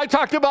do that. I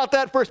talked about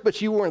that first,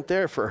 but you weren't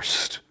there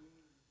first.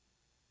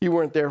 You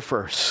weren't there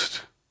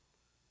first.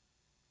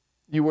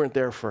 You weren't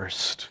there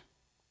first.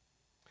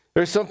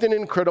 There's something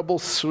incredible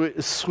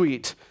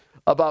sweet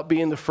about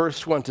being the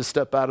first one to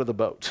step out of the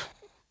boat.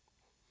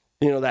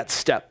 You know, that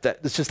step,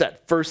 it's just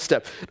that first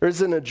step.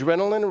 There's an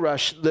adrenaline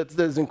rush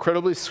that's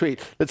incredibly sweet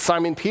that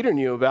Simon Peter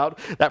knew about.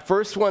 That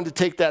first one to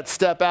take that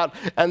step out,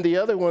 and the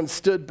other one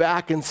stood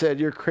back and said,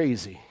 "You're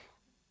crazy.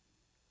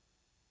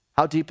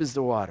 How deep is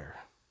the water?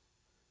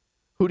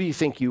 Who do you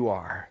think you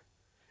are?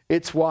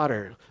 It's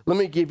water. Let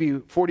me give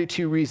you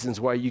 42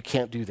 reasons why you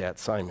can't do that,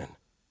 Simon."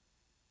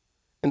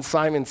 And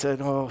Simon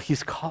said, "Oh,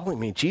 he's calling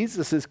me.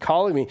 Jesus is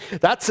calling me.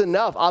 That's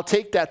enough. I'll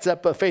take that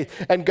step of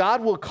faith." And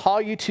God will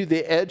call you to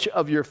the edge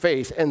of your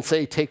faith and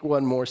say, "Take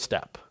one more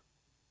step."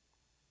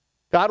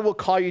 God will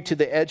call you to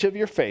the edge of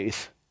your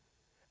faith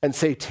and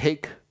say,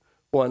 "Take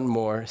one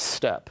more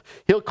step."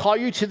 He'll call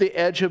you to the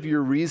edge of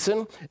your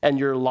reason and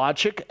your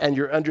logic and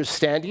your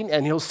understanding,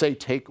 and he'll say,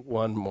 "Take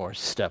one more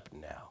step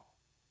now."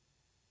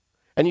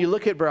 And you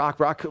look at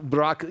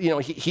Barak, you know,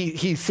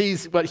 he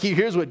sees, but he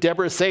hears what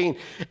Deborah is saying,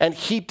 and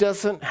he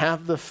doesn't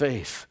have the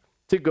faith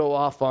to go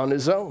off on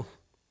his own.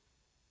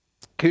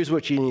 Here's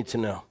what you need to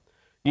know.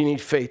 You need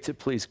faith to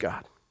please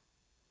God.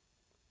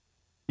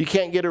 You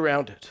can't get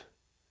around it.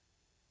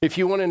 If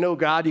you want to know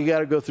God, you got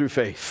to go through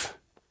faith.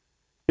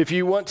 If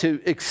you want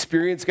to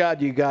experience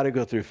God, you got to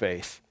go through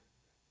faith.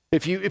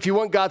 If you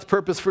want God's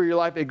purpose for your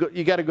life,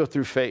 you got to go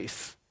through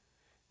faith.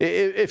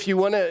 If you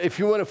want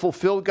to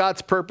fulfill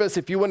God's purpose,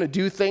 if you want to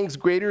do things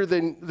greater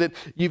than that,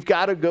 you've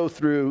got to go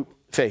through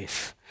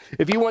faith.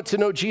 If you want to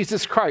know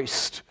Jesus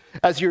Christ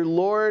as your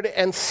Lord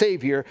and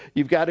Savior,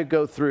 you've got to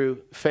go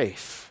through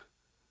faith.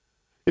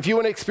 If you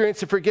want to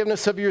experience the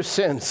forgiveness of your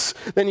sins,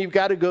 then you've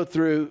got to go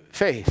through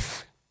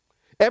faith.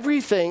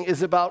 Everything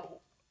is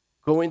about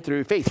going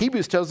through faith.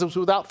 Hebrews tells us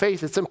without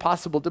faith, it's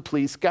impossible to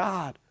please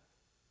God.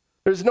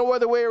 There's no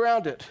other way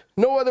around it.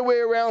 No other way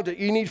around it.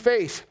 You need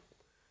faith.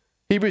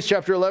 Hebrews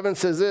chapter 11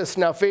 says this,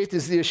 "Now faith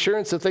is the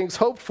assurance of things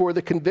hoped for,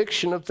 the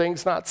conviction of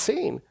things not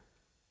seen."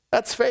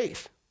 That's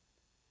faith.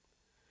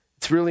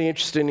 It's really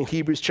interesting in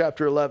Hebrews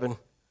chapter 11,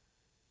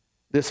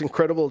 this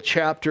incredible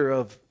chapter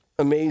of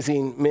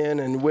amazing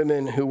men and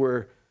women who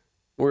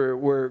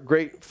were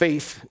great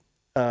faith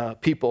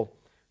people.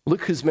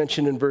 Look who's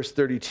mentioned in verse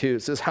 32.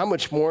 It says, "How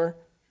much more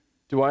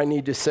do I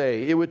need to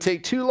say? It would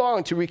take too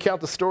long to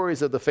recount the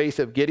stories of the faith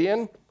of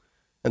Gideon."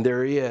 And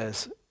there he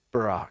is,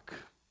 Barak.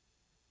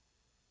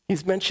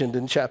 He's mentioned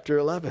in chapter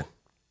 11.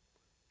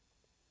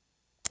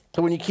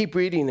 So when you keep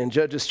reading in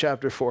Judges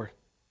chapter 4,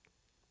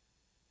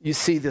 you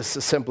see this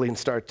assembling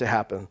start to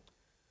happen.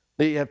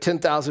 They have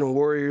 10,000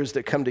 warriors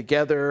that come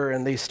together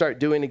and they start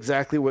doing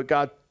exactly what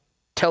God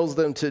tells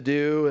them to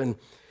do.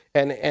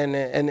 And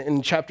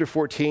in chapter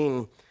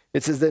 14,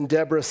 it says, "Then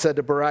Deborah said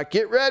to Barak,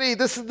 'Get ready.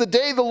 This is the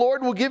day the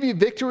Lord will give you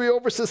victory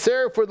over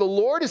Sisera, for the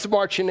Lord is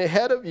marching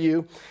ahead of you.'"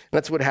 And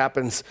that's what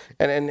happens.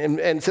 And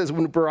it says,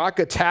 when Barak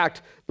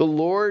attacked, the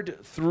Lord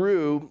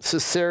threw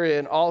Sisera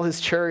and all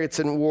his chariots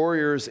and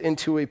warriors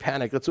into a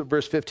panic. That's what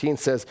verse 15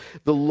 says.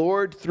 The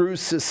Lord threw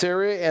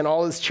Sisera and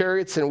all his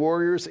chariots and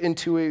warriors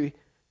into a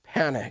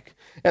panic.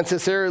 And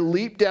Sisera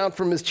leaped down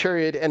from his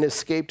chariot and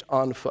escaped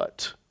on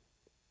foot.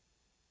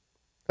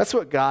 That's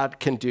what God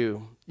can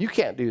do. You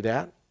can't do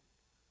that.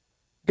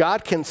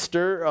 God can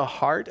stir a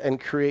heart and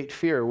create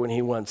fear when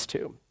he wants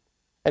to.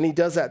 And he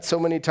does that so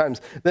many times.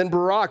 Then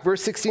Barak,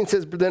 verse 16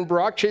 says, "Then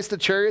Barak chased the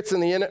chariots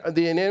and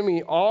the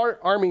enemy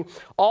army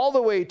all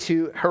the way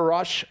to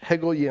Harosh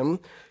Hagoyim,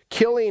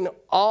 killing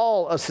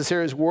all of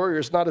Sisera's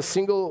warriors. Not a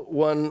single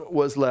one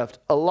was left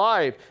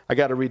alive." I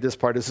got to read this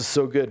part. This is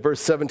so good. Verse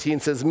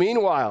 17 says,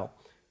 "Meanwhile,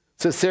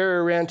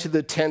 Sisera ran to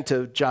the tent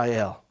of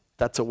Jael."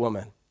 That's a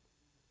woman.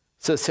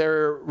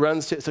 Sisera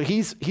runs to, so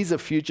he's a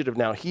fugitive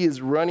now. He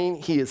is running,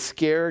 he is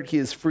scared, he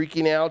is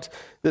freaking out.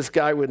 This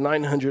guy with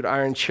 900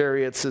 iron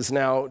chariots is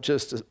now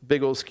just a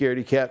big old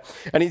scaredy cat.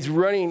 And he's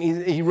running,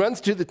 he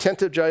runs to the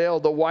tent of Jael,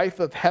 the wife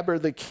of Heber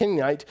the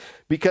Kenite,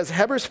 because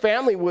Heber's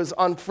family was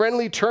on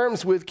friendly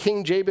terms with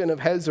King Jabin of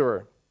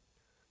Hazor.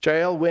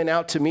 Jael went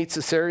out to meet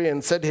Sisera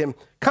and said to him,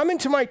 "Come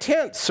into my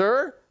tent,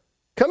 sir.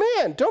 Come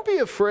in, don't be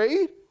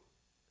afraid."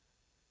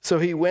 So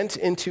he went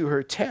into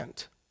her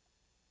tent.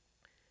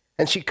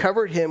 And she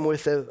covered him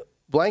with a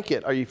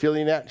blanket. Are you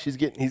feeling that? He's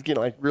getting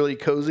like really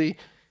cozy.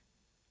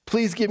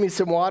 "Please give me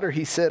some water,"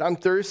 he said. "I'm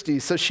thirsty."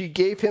 So she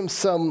gave him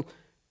some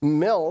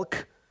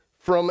milk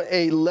from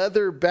a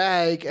leather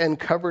bag and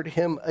covered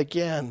him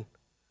again.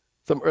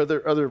 Some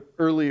other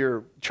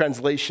earlier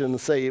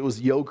translations say it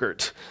was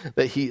yogurt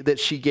that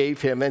she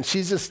gave him. And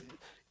she's just,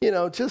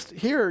 just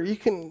here,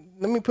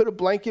 let me put a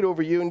blanket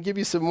over you and give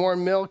you some more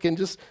milk and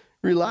just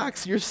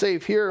relax, you're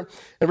safe here.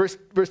 And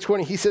verse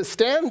 20, he says,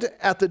 "Stand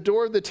at the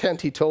door of the tent,"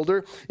 he told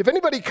her. "If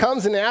anybody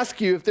comes and asks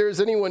you if there is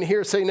anyone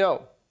here, say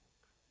no.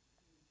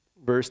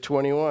 Verse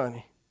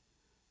 21.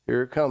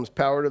 Here it comes.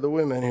 Power to the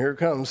women. Here it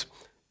comes.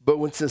 But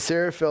when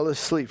Sisera fell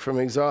asleep from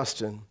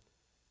exhaustion,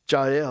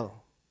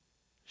 Jael,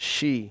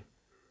 she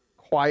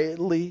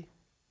quietly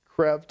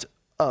crept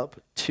up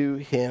to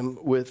him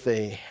with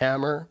a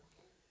hammer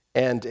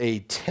and a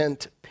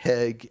tent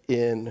peg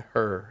in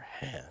her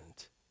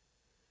hand.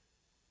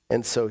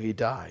 And so he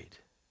died.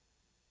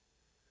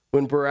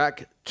 When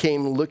Barak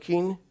came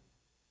looking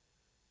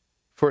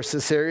for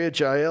Sisera,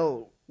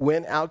 Jael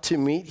went out to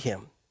meet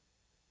him.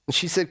 And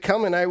she said,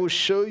 "Come and I will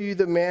show you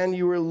the man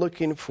you were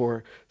looking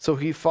for." So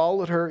he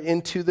followed her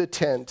into the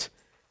tent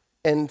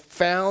and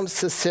found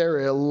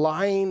Sisera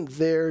lying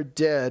there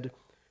dead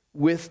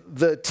with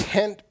the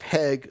tent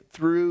peg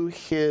through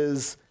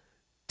his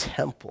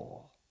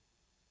temple.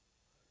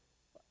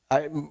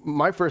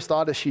 My first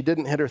thought is she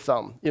didn't hit her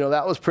thumb.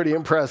 That was pretty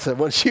impressive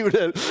when she would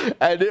have,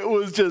 and it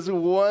was just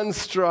one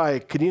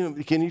strike. Can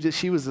you just,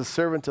 she was a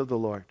servant of the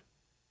Lord.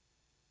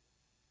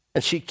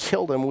 And she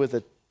killed him with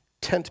a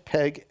tent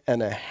peg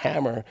and a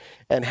hammer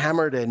and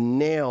hammered a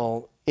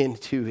nail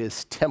into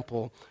his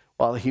temple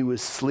while he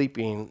was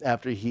sleeping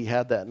after he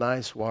had that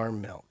nice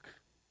warm milk.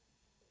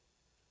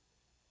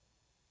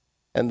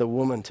 And the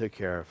woman took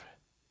care of it.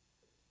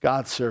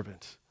 God's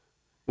servant.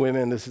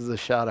 Women, this is a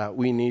shout out.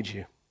 We need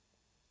you.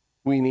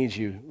 We need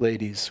you,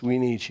 ladies. We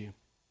need you.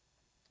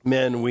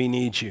 Men, we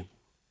need you.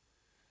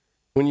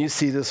 When you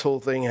see this whole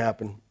thing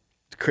happen,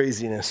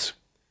 craziness.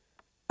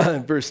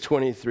 Verse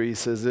 23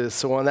 says this,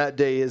 "So on that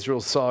day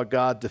Israel saw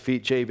God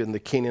defeat Jabin, the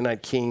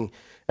Canaanite king,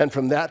 and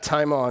from that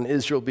time on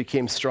Israel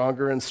became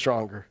stronger and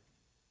stronger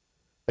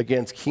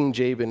against King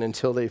Jabin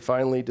until they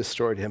finally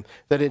destroyed him."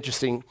 That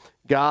interesting.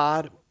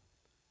 God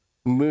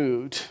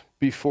moved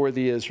before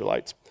the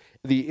Israelites.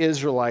 The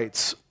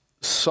Israelites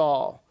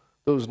saw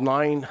those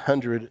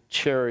 900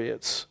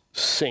 chariots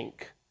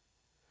sink.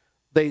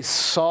 They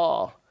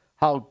saw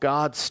how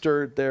God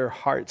stirred their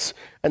hearts,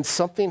 and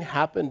something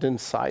happened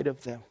inside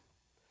of them.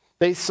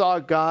 They saw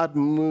God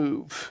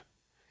move,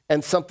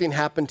 and something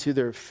happened to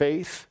their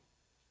faith.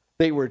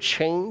 They were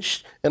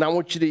changed, and I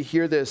want you to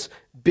hear this.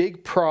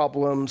 Big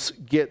problems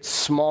get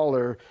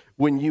smaller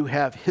when you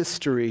have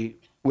history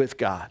with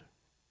God.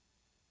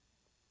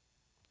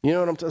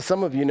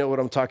 Some of you know what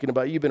I'm talking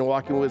about. You've been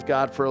walking with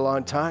God for a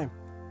long time.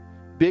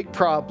 Big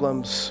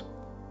problems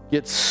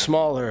get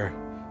smaller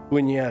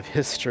when you have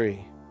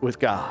history with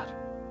God.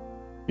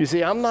 You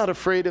see, I'm not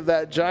afraid of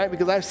that giant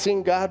because I've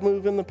seen God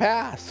move in the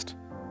past.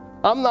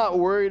 I'm not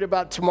worried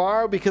about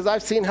tomorrow because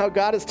I've seen how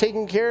God has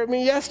taken care of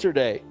me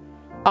yesterday.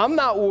 I'm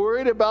not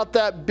worried about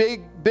that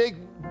big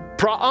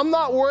I'm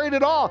not worried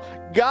at all.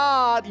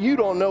 God, you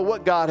don't know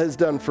what God has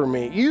done for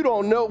me. You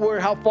don't know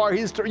how far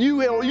He's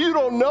you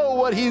don't know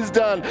what He's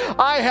done.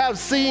 I have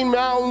seen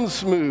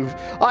mountains move.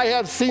 I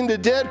have seen the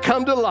dead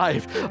come to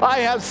life. I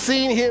have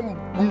seen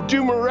Him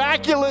do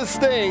miraculous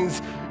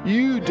things.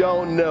 You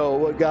don't know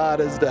what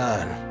God has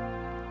done.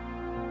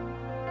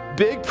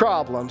 Big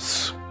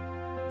problems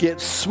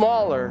get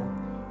smaller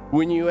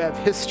when you have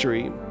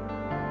history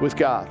with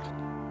God.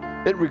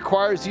 It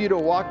requires you to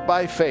walk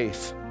by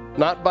faith.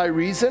 Not by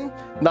reason,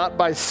 not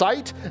by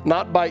sight,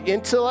 not by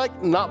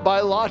intellect, not by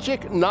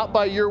logic, not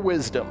by your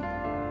wisdom.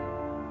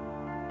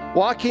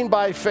 Walking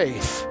by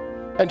faith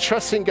and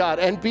trusting God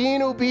and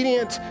being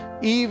obedient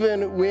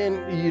even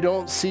when you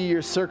don't see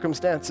your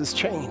circumstances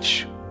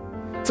change.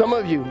 Some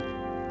of you,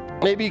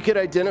 maybe you could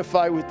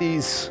identify with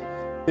these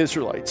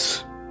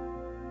Israelites.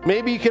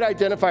 Maybe you could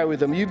identify with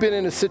them. You've been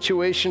in a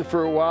situation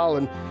for a while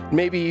and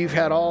maybe you've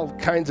had all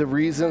kinds of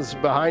reasons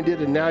behind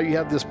it and now you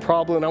have this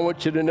problem, and I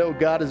want you to know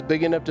God is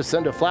big enough to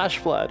send a flash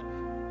flood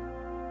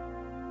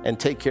and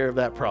take care of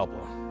that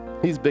problem.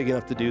 He's big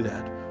enough to do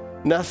that.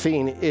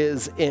 Nothing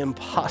is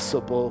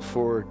impossible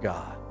for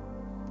God.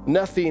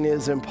 Nothing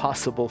is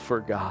impossible for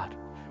God.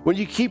 When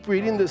you keep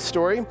reading this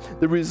story,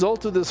 the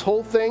result of this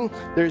whole thing,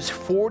 there's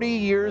 40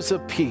 years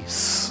of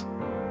peace.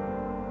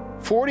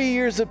 40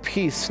 years of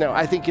peace. Now,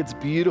 I think it's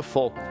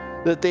beautiful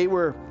that they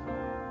were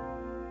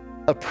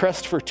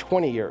oppressed for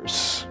 20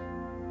 years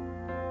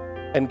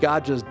and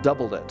God just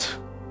doubled it.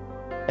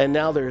 And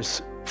now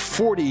there's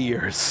 40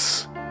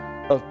 years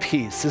of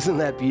peace. Isn't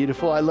that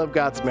beautiful? I love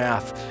God's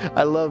math.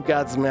 I love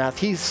God's math.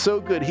 He's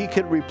so good. He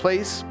could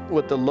replace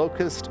what the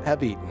locusts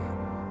have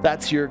eaten.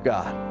 That's your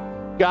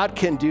God. God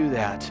can do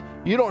that.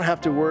 You don't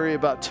have to worry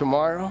about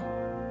tomorrow.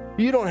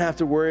 You don't have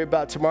to worry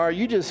about tomorrow.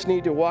 You just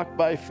need to walk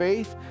by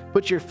faith.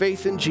 Put your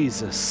faith in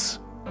Jesus.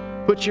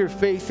 Put your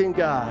faith in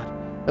God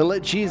and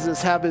let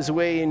Jesus have His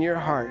way in your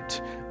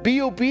heart.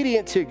 Be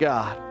obedient to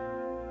God.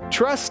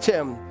 Trust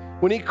Him.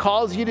 When He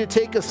calls you to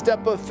take a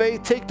step of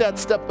faith, take that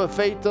step of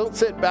faith. Don't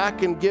sit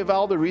back and give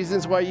all the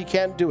reasons why you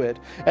can't do it.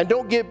 And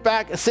don't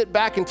sit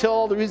back and tell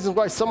all the reasons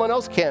why someone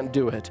else can't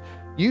do it.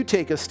 You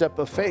take a step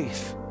of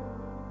faith.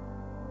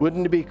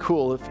 Wouldn't it be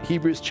cool if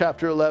Hebrews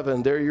chapter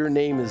 11, there your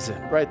name is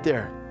in, right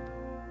there,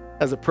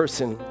 as a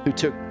person who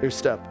took their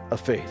step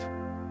of faith?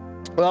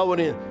 Well, I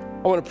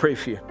want to pray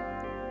for you.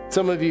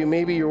 Some of you,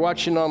 maybe you're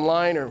watching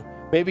online or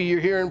maybe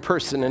you're here in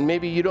person and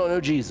maybe you don't know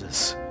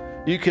Jesus.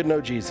 You could know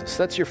Jesus.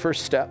 That's your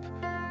first step.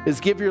 is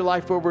give your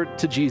life over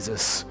to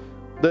Jesus.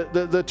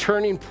 The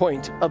turning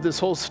point of this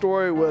whole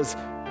story was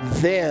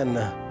then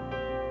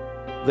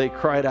they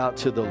cried out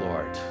to the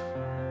Lord.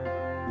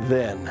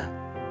 Then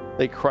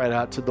they cried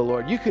out to the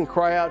Lord. You can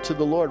cry out to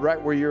the Lord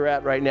right where you're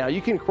at right now.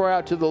 You can cry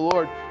out to the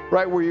Lord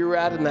right where you're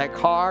at in that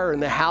car or in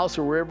the house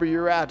or wherever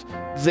you're at.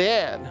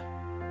 Then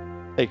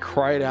they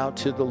cried out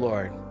to the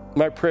Lord.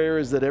 My prayer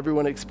is that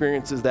everyone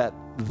experiences that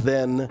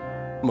then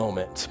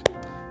moment.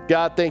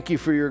 God, thank you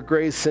for your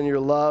grace and your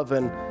love.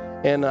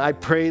 And I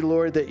pray,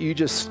 Lord, that you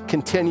just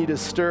continue to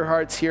stir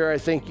hearts here. I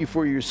thank you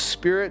for your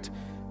spirit.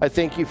 I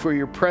thank you for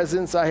your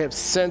presence. I have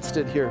sensed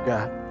it here,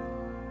 God.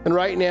 And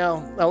right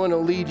now, I want to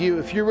lead you.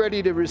 If you're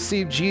ready to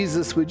receive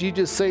Jesus, would you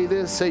just say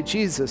this? Say,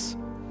 Jesus,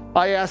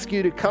 I ask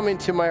you to come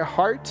into my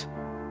heart.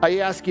 I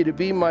ask you to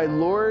be my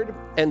Lord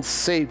and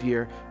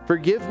Savior.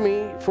 Forgive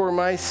me for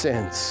my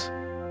sins.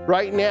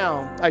 Right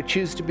now, I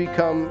choose to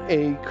become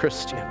a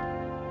Christian.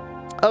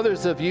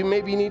 Others of you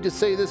maybe need to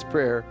say this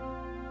prayer.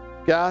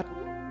 God,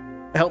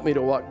 help me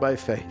to walk by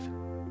faith.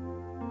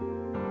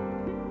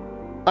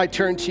 I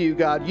turn to you,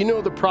 God. You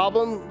know the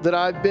problem that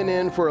I've been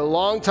in for a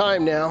long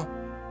time now.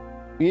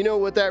 You know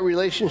what that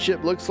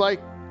relationship looks like.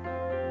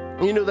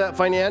 You know that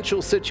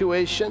financial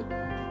situation.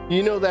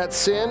 You know that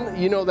sin.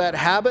 You know that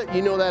habit.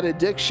 You know that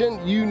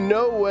addiction. You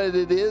know what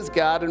it is,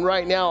 God. And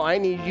right now, I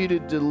need you to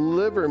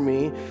deliver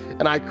me.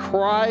 And I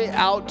cry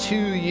out to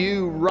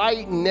you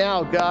right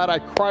now, God. I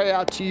cry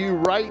out to you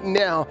right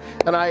now.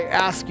 And I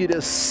ask you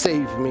to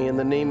save me in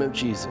the name of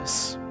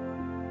Jesus.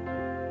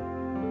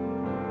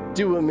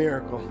 Do a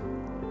miracle.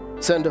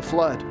 Send a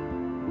flood.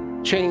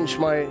 Change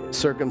my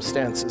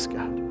circumstances,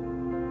 God.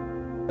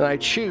 And I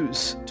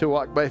choose to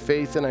walk by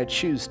faith, and I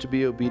choose to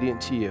be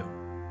obedient to you.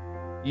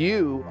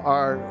 You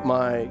are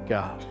my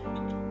God.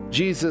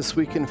 Jesus,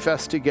 we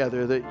confess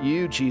together that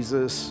you,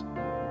 Jesus,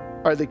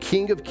 are the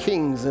King of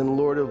Kings and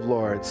Lord of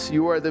Lords.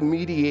 You are the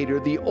mediator,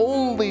 the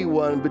only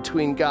one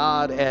between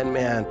God and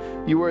man.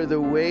 You are the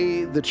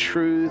way, the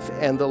truth,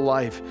 and the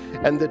life.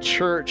 And the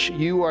church,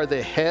 you are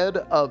the head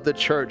of the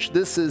church.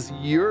 This is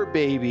your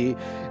baby.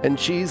 And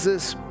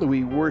Jesus,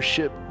 we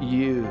worship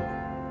you.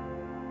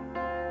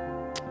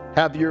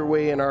 Have your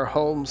way in our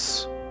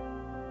homes.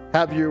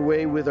 Have your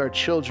way with our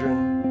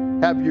children.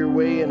 Have your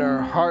way in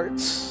our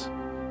hearts.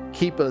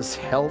 Keep us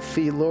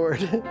healthy,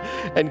 Lord,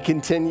 and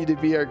continue to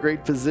be our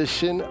great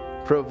physician.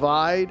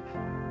 Provide.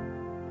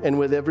 And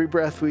with every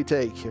breath we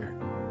take here,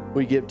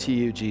 we give to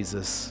you,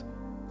 Jesus.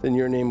 In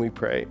your name we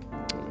pray.